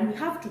 and we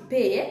have to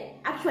pay.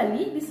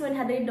 Actually, this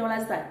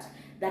 $700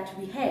 that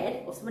we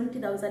had, or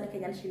 70,000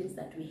 Kenyan shillings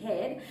that we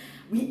had,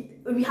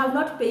 we have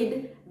not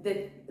paid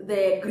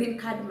the green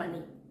card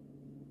money,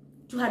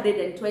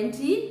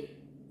 $220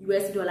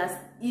 US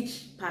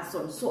each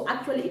person. So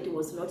actually it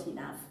was not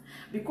enough,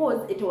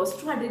 because it was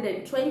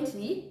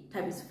 220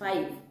 times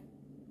 5.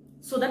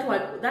 So that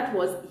was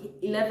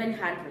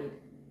 $1,100.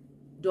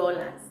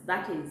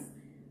 That is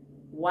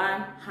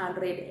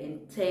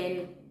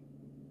 110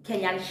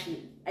 Kenyan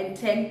shillings and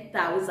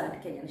 10,000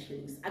 Kenyan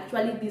shillings.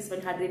 Actually, this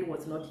 100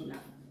 was not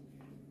enough.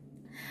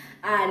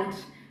 And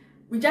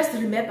we just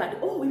remembered,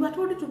 oh, we were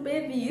told to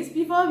pay this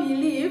before we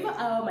leave.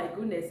 Oh my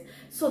goodness.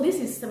 So this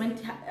is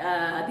 70,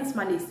 this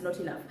money is not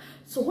enough.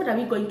 So what are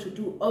we going to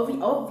do?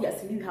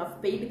 Obviously, we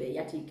have paid the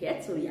air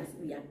ticket, so yes,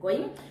 we are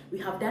going. We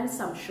have done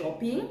some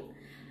shopping,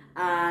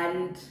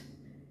 and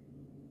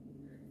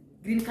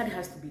green card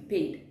has to be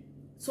paid.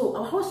 So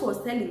our host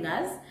was telling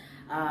us,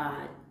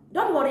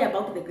 don't worry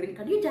about the green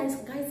card. You guys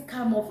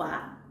come over.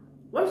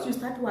 Once you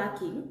start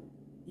working,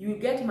 you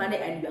get money,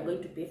 and we are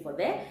going to pay for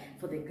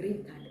the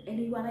green card. And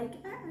we were like,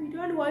 we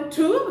don't want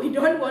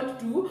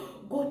to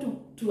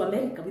go to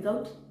America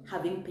without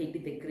having paid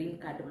the green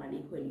card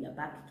money when we are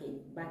back in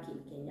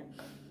Kenya.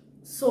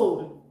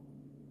 So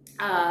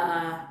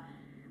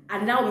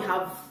and now we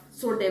have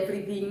sold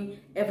everything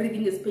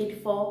is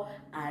paid for,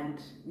 and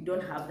we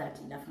don't have that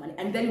enough money.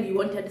 And then we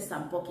wanted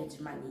some pocket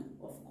money,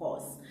 of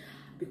course,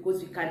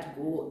 because we can't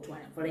go to a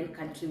foreign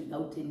country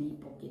without any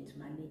pocket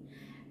money.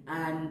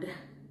 And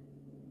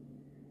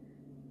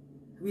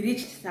we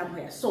reached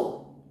somewhere.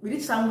 So we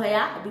reached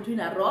somewhere between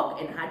a rock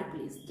and a hard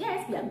place.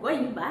 Yes, we are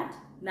going, but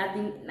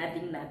nothing.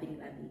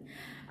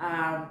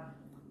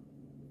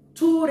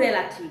 Two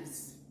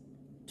relatives.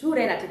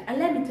 And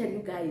let me tell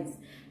you guys,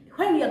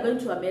 when you are going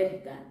to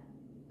America,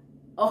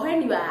 or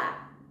when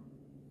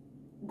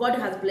God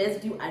has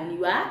blessed you and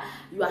you are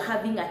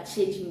having a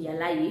change in your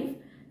life,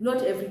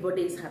 not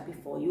everybody is happy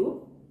for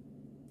you.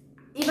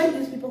 Even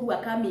these people who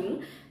are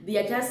coming, they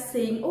are just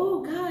saying, oh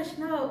gosh,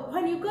 now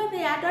when you go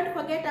there, don't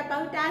forget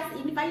about us,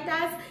 invite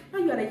us. Now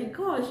you are like,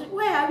 gosh,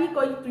 where are we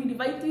going to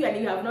invite you, and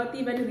you have not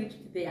even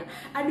reached there?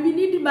 And we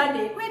need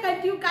money. Why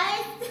can't you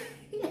guys?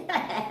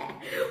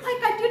 Why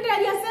can't you tell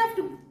yourself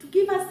to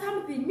give us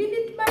something? We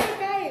need money,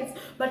 guys.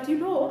 But you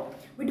know,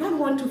 we don't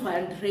want to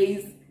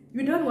fundraise.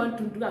 We don't want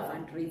to do a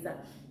fundraiser.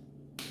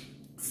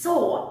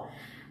 So,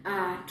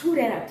 two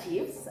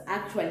relatives,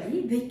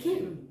 actually, they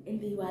came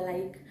and they were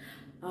like,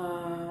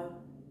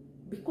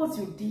 because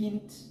you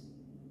didn't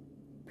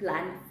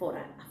plan for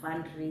a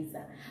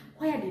fundraiser,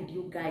 where did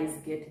you guys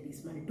get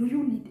this money? Do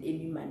you need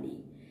any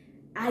money?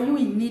 Are you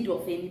in need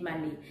of any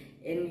money?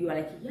 And you are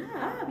like,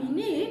 yeah, we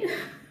need.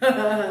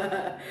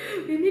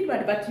 You need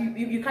money, but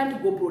you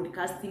can't go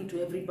broadcasting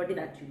to everybody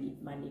that you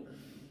need money.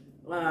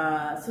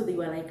 So they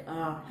were like,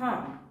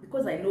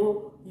 because I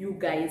know you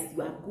guys,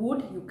 you are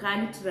good, you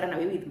can't run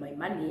away with my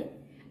money.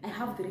 I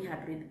have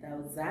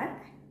 300,000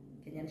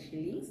 Kenyan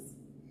shillings.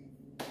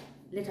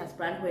 Let us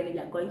plan when we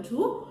are going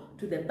to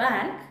the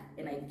bank,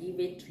 and I give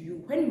it to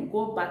you. When you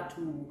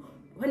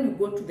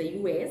go to the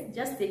US,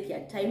 just take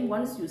your time.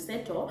 Once you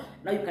settle,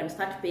 now you can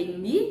start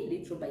paying me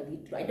little by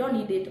little. I don't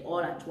need it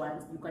all at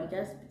once. You can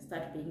just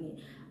start paying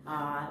me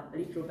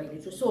little by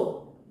little.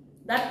 So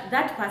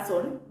that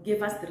person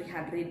gave us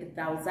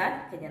 300,000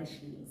 Kenyan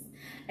shillings.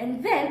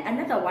 And then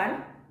another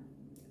one,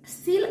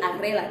 still a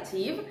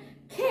relative,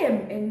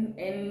 came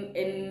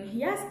and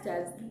he asked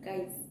us,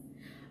 guys,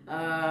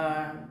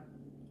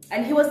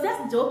 and he was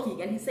just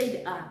joking, and he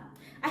said,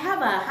 I have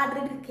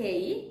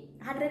 100K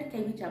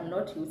which I'm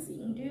not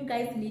using. Do you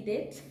guys need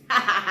it?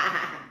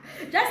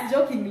 Just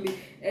jokingly.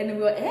 And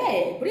we were,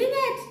 hey, bring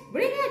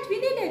it, we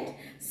need it.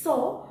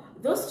 So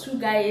those two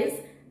guys,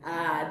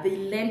 they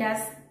lend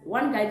us,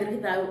 one guy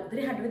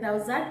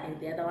 300,000 and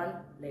the other one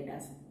lent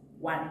us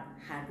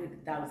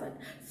 100,000.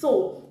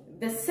 So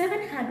the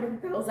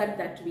 700,000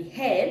 that we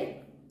had,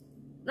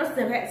 not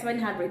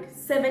 700,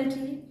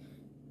 70,000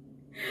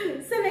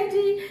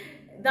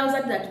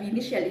 that we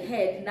initially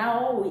had,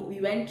 now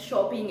we went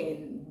shopping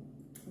and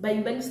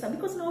buying stuff,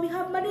 because now we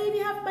have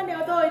money,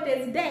 although it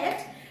is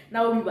debt,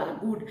 now we were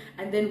good.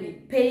 And then we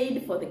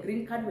paid for the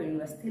green card when we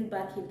were still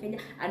back in Kenya,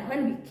 and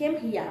when we came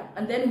here,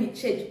 and then we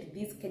changed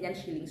these Kenyan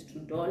shillings to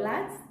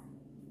dollars,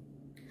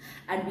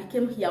 and we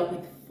came here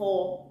with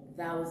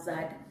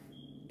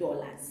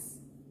 $4,000.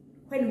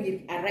 When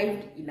we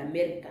arrived in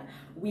America,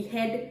 we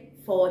had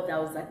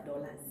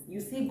 $4,000. You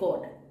see,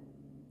 God,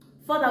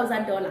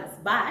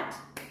 $4,000, but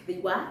they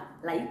were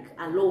like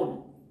a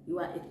loan.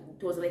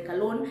 It was like a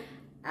loan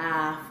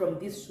from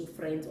these two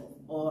friends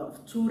or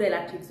two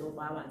relatives of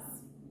ours.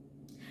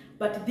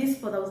 But this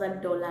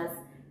 $4,000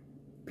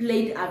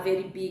 played a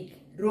very big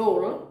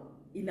role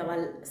in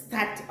our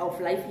start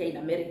of life here in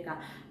America,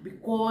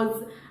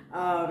 because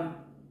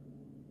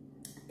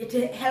it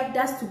helped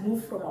us to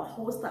move from our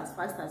house as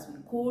fast as we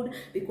could,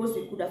 because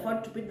we could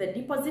afford to pay the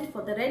deposit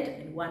for the rent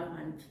and 1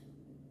 month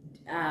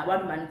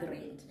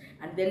rent,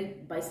 and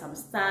then buy some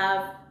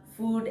stuff,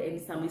 food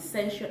and some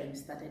essential, and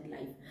started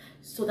life.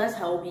 So that's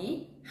how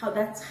we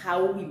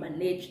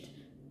managed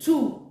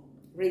to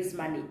raise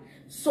money.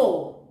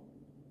 So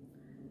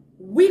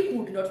we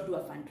could not do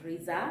a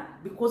fundraiser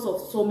because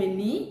of so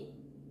many.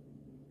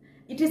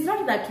 It is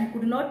not that we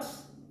could not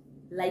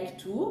like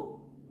to,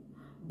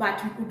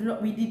 but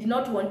we did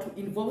not want to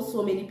involve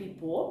so many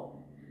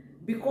people,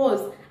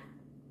 because,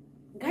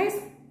 guys,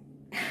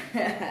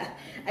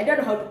 I don't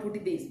know how to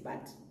put this,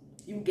 but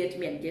you get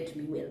me and get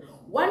me well.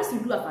 Once you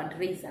do a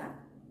fundraiser,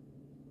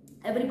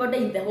 everybody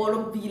in the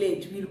whole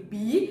village will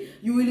be,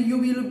 you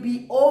will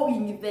be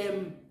owing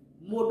them.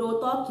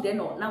 Anybody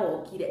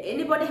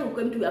who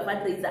came to your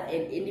fundraiser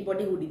and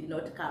anybody who did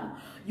not come,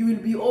 you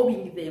will be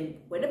owing them.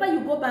 Whenever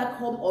you go back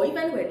home, or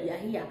even when you are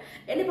here,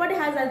 anybody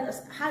has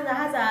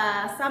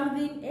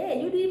something.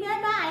 Hey, you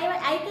remember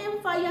I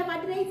came for your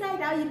fundraiser.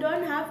 Now you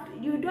don't have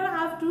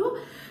to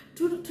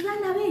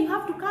run away. You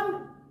have to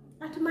come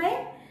at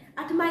my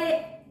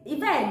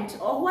event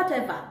or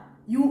whatever.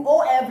 You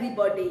owe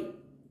everybody,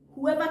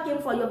 whoever came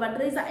for your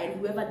fundraiser and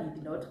whoever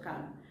did not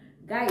come,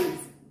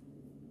 guys.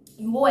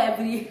 You owe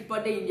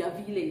everybody in your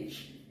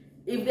village.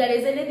 If there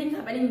is anything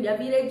happening in your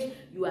village,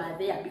 you are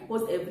there,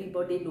 because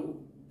everybody know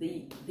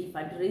they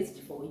fundraised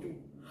for you.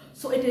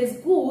 So it is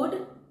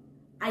good.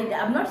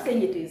 I'm not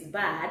saying it is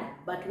bad,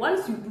 but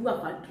once you do a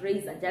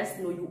fundraiser, just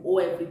know you owe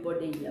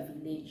everybody in your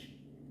village.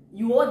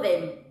 You owe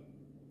them,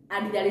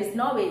 and there is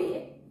no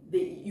way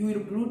you will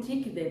blue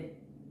tick them.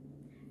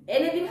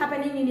 Anything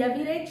happening in your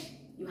village,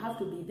 you have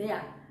to be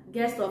there.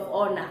 Guest of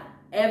honor,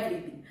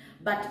 everything.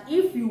 But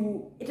it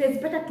is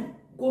better to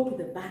go to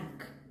the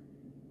bank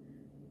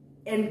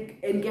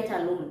and get a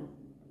loan.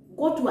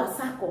 Go to a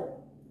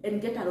circle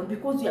and get a loan,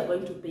 because you are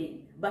going to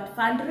pay. But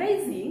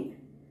fundraising,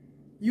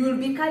 you will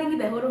be carrying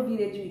the whole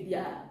village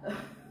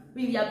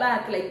with your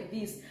back like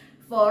this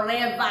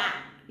forever.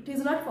 It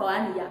is not for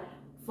 1 year,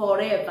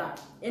 forever.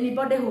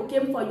 Anybody who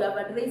came for your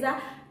fundraiser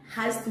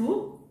has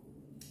to,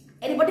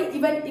 anybody,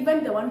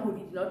 even the one who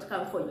did not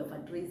come for your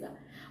fundraiser,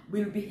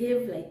 will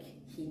behave like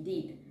he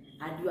did,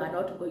 and you are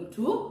not going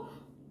to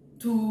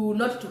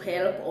not to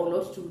help or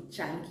not to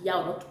changia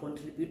or not to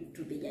contribute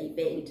to the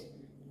event,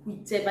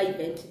 whichever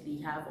event they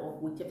have or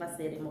whichever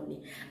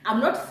ceremony. I'm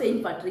not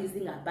saying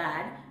fundraising are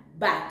bad,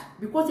 but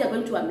because you're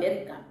going to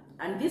America,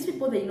 and these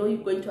people, they know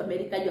you're going to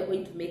America, you're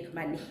going to make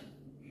money.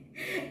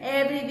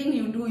 Everything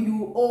you do,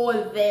 you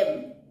owe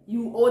them.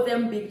 You owe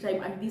them big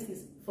time, and this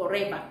is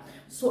forever.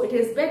 So it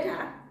is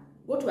better,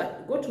 go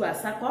to a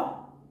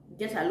circle,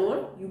 get a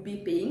loan, you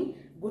be paying.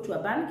 Go to a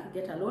bank,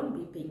 get a loan,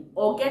 be paying,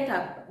 or get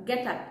a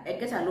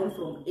loan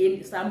from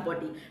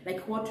somebody,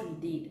 like what we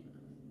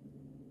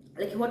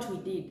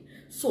did.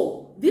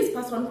 So this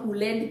person who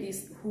lend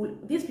these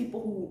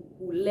people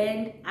who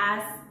lend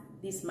us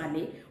this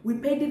money. We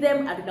paid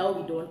them and now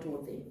we don't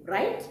owe them,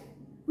 right?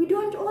 We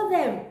don't owe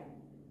them.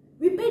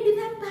 We paid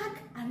them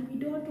back and we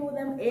don't owe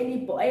them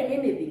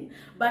anything.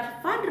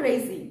 But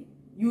fundraising,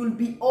 you'll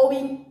be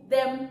owing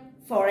them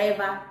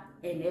forever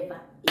and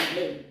ever.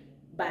 Amen.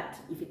 But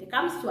if it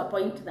comes to a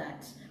point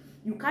that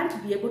you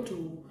can't be able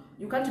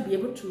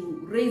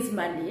to raise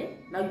money,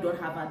 now you don't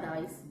have,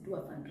 otherwise do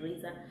a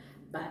fundraiser,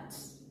 but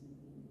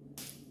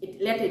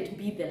let it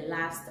be the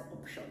last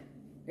option.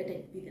 Let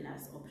it be the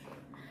last option.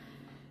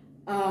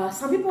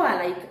 Some people are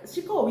like,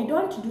 Shiko, we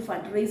don't do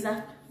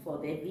fundraiser for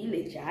the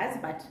villagers,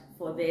 but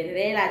for the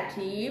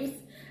relatives,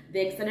 the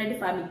extended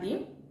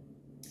family,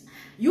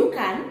 you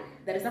can.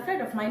 There is a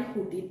friend of mine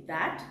who did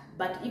that,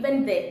 but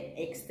even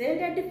the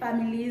extended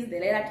families, the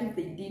relatives,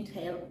 they didn't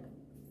help.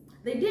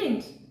 They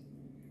didn't.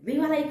 They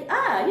were like,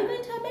 you're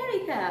going to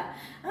America.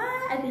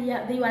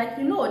 And they were like,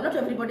 not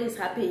everybody is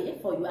happy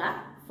for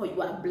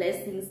your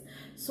blessings.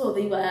 So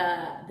the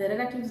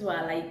relatives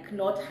were like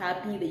not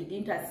happy. They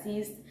didn't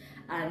assist,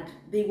 and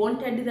they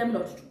wanted them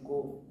not to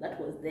go. That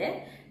was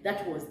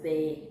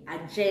the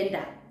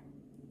agenda.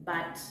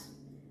 But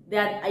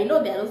I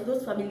know there are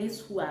those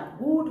families who are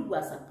good, who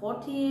are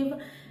supportive,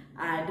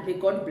 and may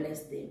God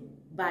bless them.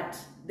 But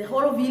the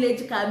whole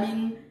village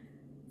coming,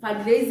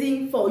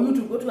 fundraising for you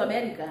to go to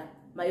America,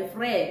 my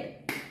friend,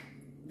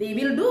 they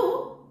will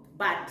do,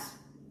 but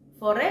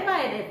forever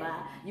and ever,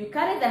 you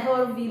carry the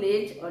whole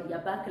village on your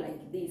back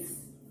like this.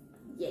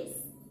 Yes.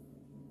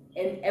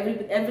 And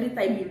every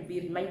time you'll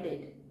be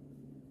reminded,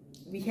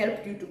 we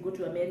helped you to go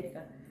to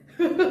America.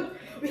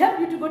 We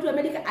helped you to go to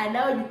America, and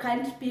now you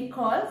can't pick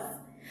calls.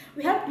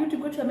 We helped you to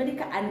go to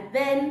America,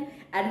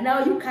 and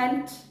now you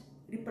can't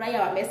reply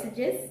our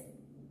messages.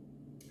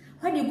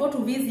 When you go to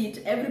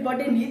visit,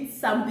 everybody needs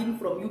something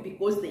from you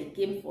because they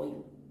came for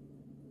you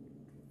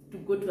to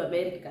go to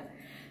America.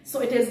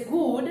 So it is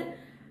good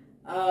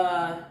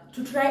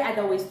to try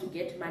other ways to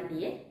get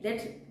money.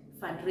 Let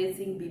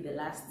fundraising be the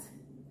last.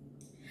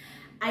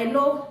 I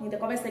know in the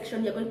comment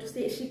section you're going to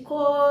say,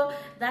 Shiko,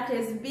 that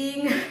is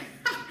being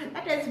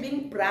that is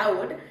being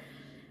proud.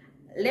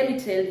 Let me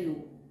tell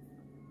you,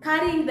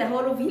 carrying the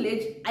whole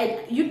village,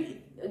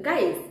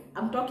 guys,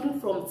 I'm talking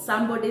from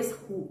some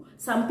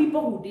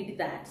people who did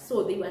that.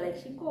 So they were like,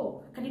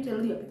 Shiko, can you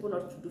tell your people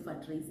not to do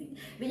fundraising?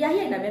 They are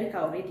here in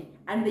America already,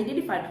 and they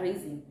did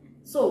fundraising.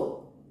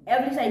 So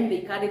every time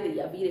they carry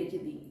their village,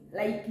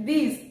 like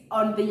this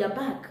on their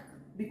back,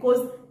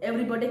 because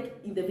everybody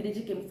in the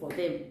village came for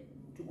them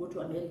to go to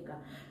America.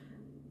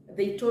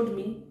 They told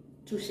me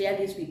to share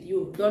this with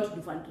you. Don't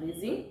do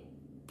fundraising.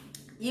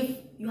 If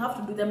you have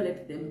to do them,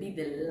 let them be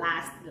the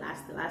last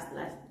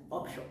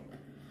option.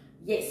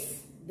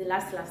 Yes, the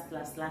last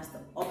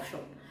option.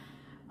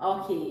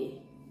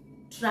 Okay,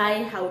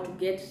 try how to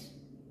get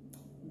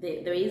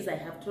the ways I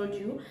have told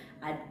you,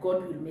 and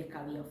God will make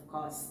a way, of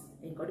course.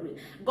 And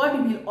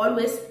God will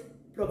always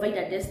provide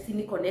a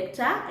destiny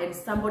connector and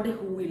somebody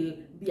who will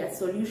be a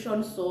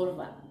solution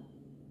solver,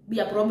 be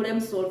a problem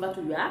solver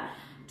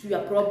to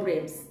your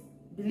problems.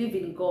 Believe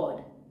in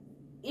God.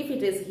 If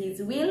it is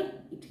His will,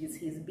 it is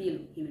His bill.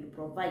 He will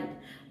provide.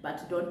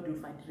 But don't do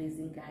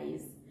fundraising,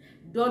 guys.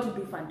 Don't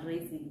do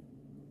fundraising.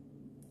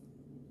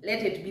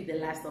 Let it be the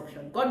last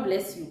option. God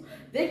bless you.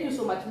 Thank you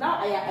so much. Now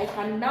I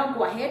can now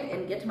go ahead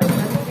and get my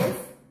sandwiches,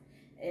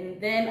 and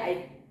then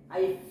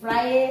I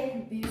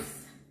fry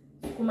this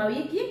sukuma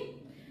wiki,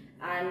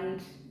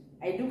 and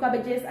I do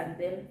cabbages, and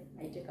then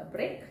I take a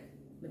break.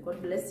 May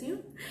God bless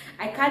you.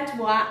 I can't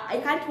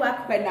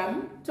work when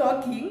I'm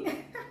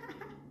talking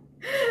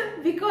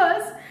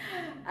because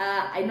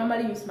I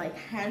normally use my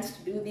hands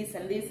to do this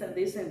and this and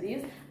this and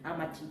this. I'm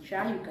a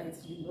teacher, you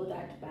guys know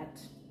that, but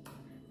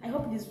I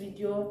hope this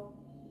video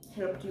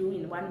helped you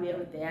in one way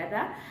or the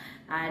other,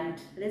 and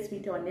let's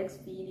meet our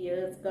next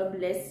videos. God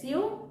bless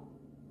you.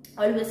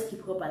 Always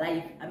keep hope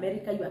alive.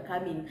 America, you are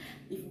coming.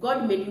 If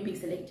God made you be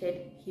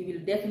selected, He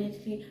will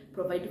definitely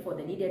provide for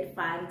the needed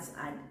funds,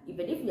 and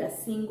even if you are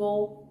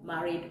single,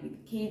 married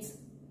with kids,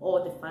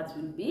 all the funds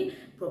will be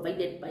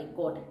provided by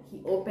God.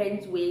 He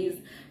opens ways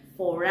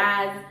for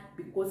us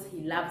because He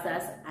loves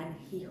us and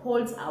He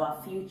holds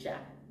our future.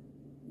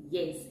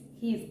 Yes,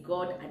 He is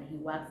God and He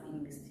works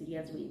in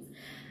mysterious ways.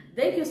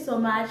 Thank you so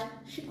much.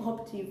 Shiko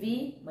Hope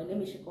TV. My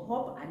name is Shiko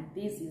Hope, and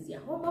this is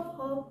your home of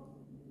hope.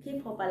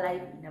 Keep hope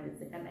alive in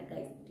America,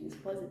 guys. It is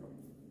possible.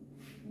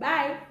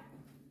 Bye.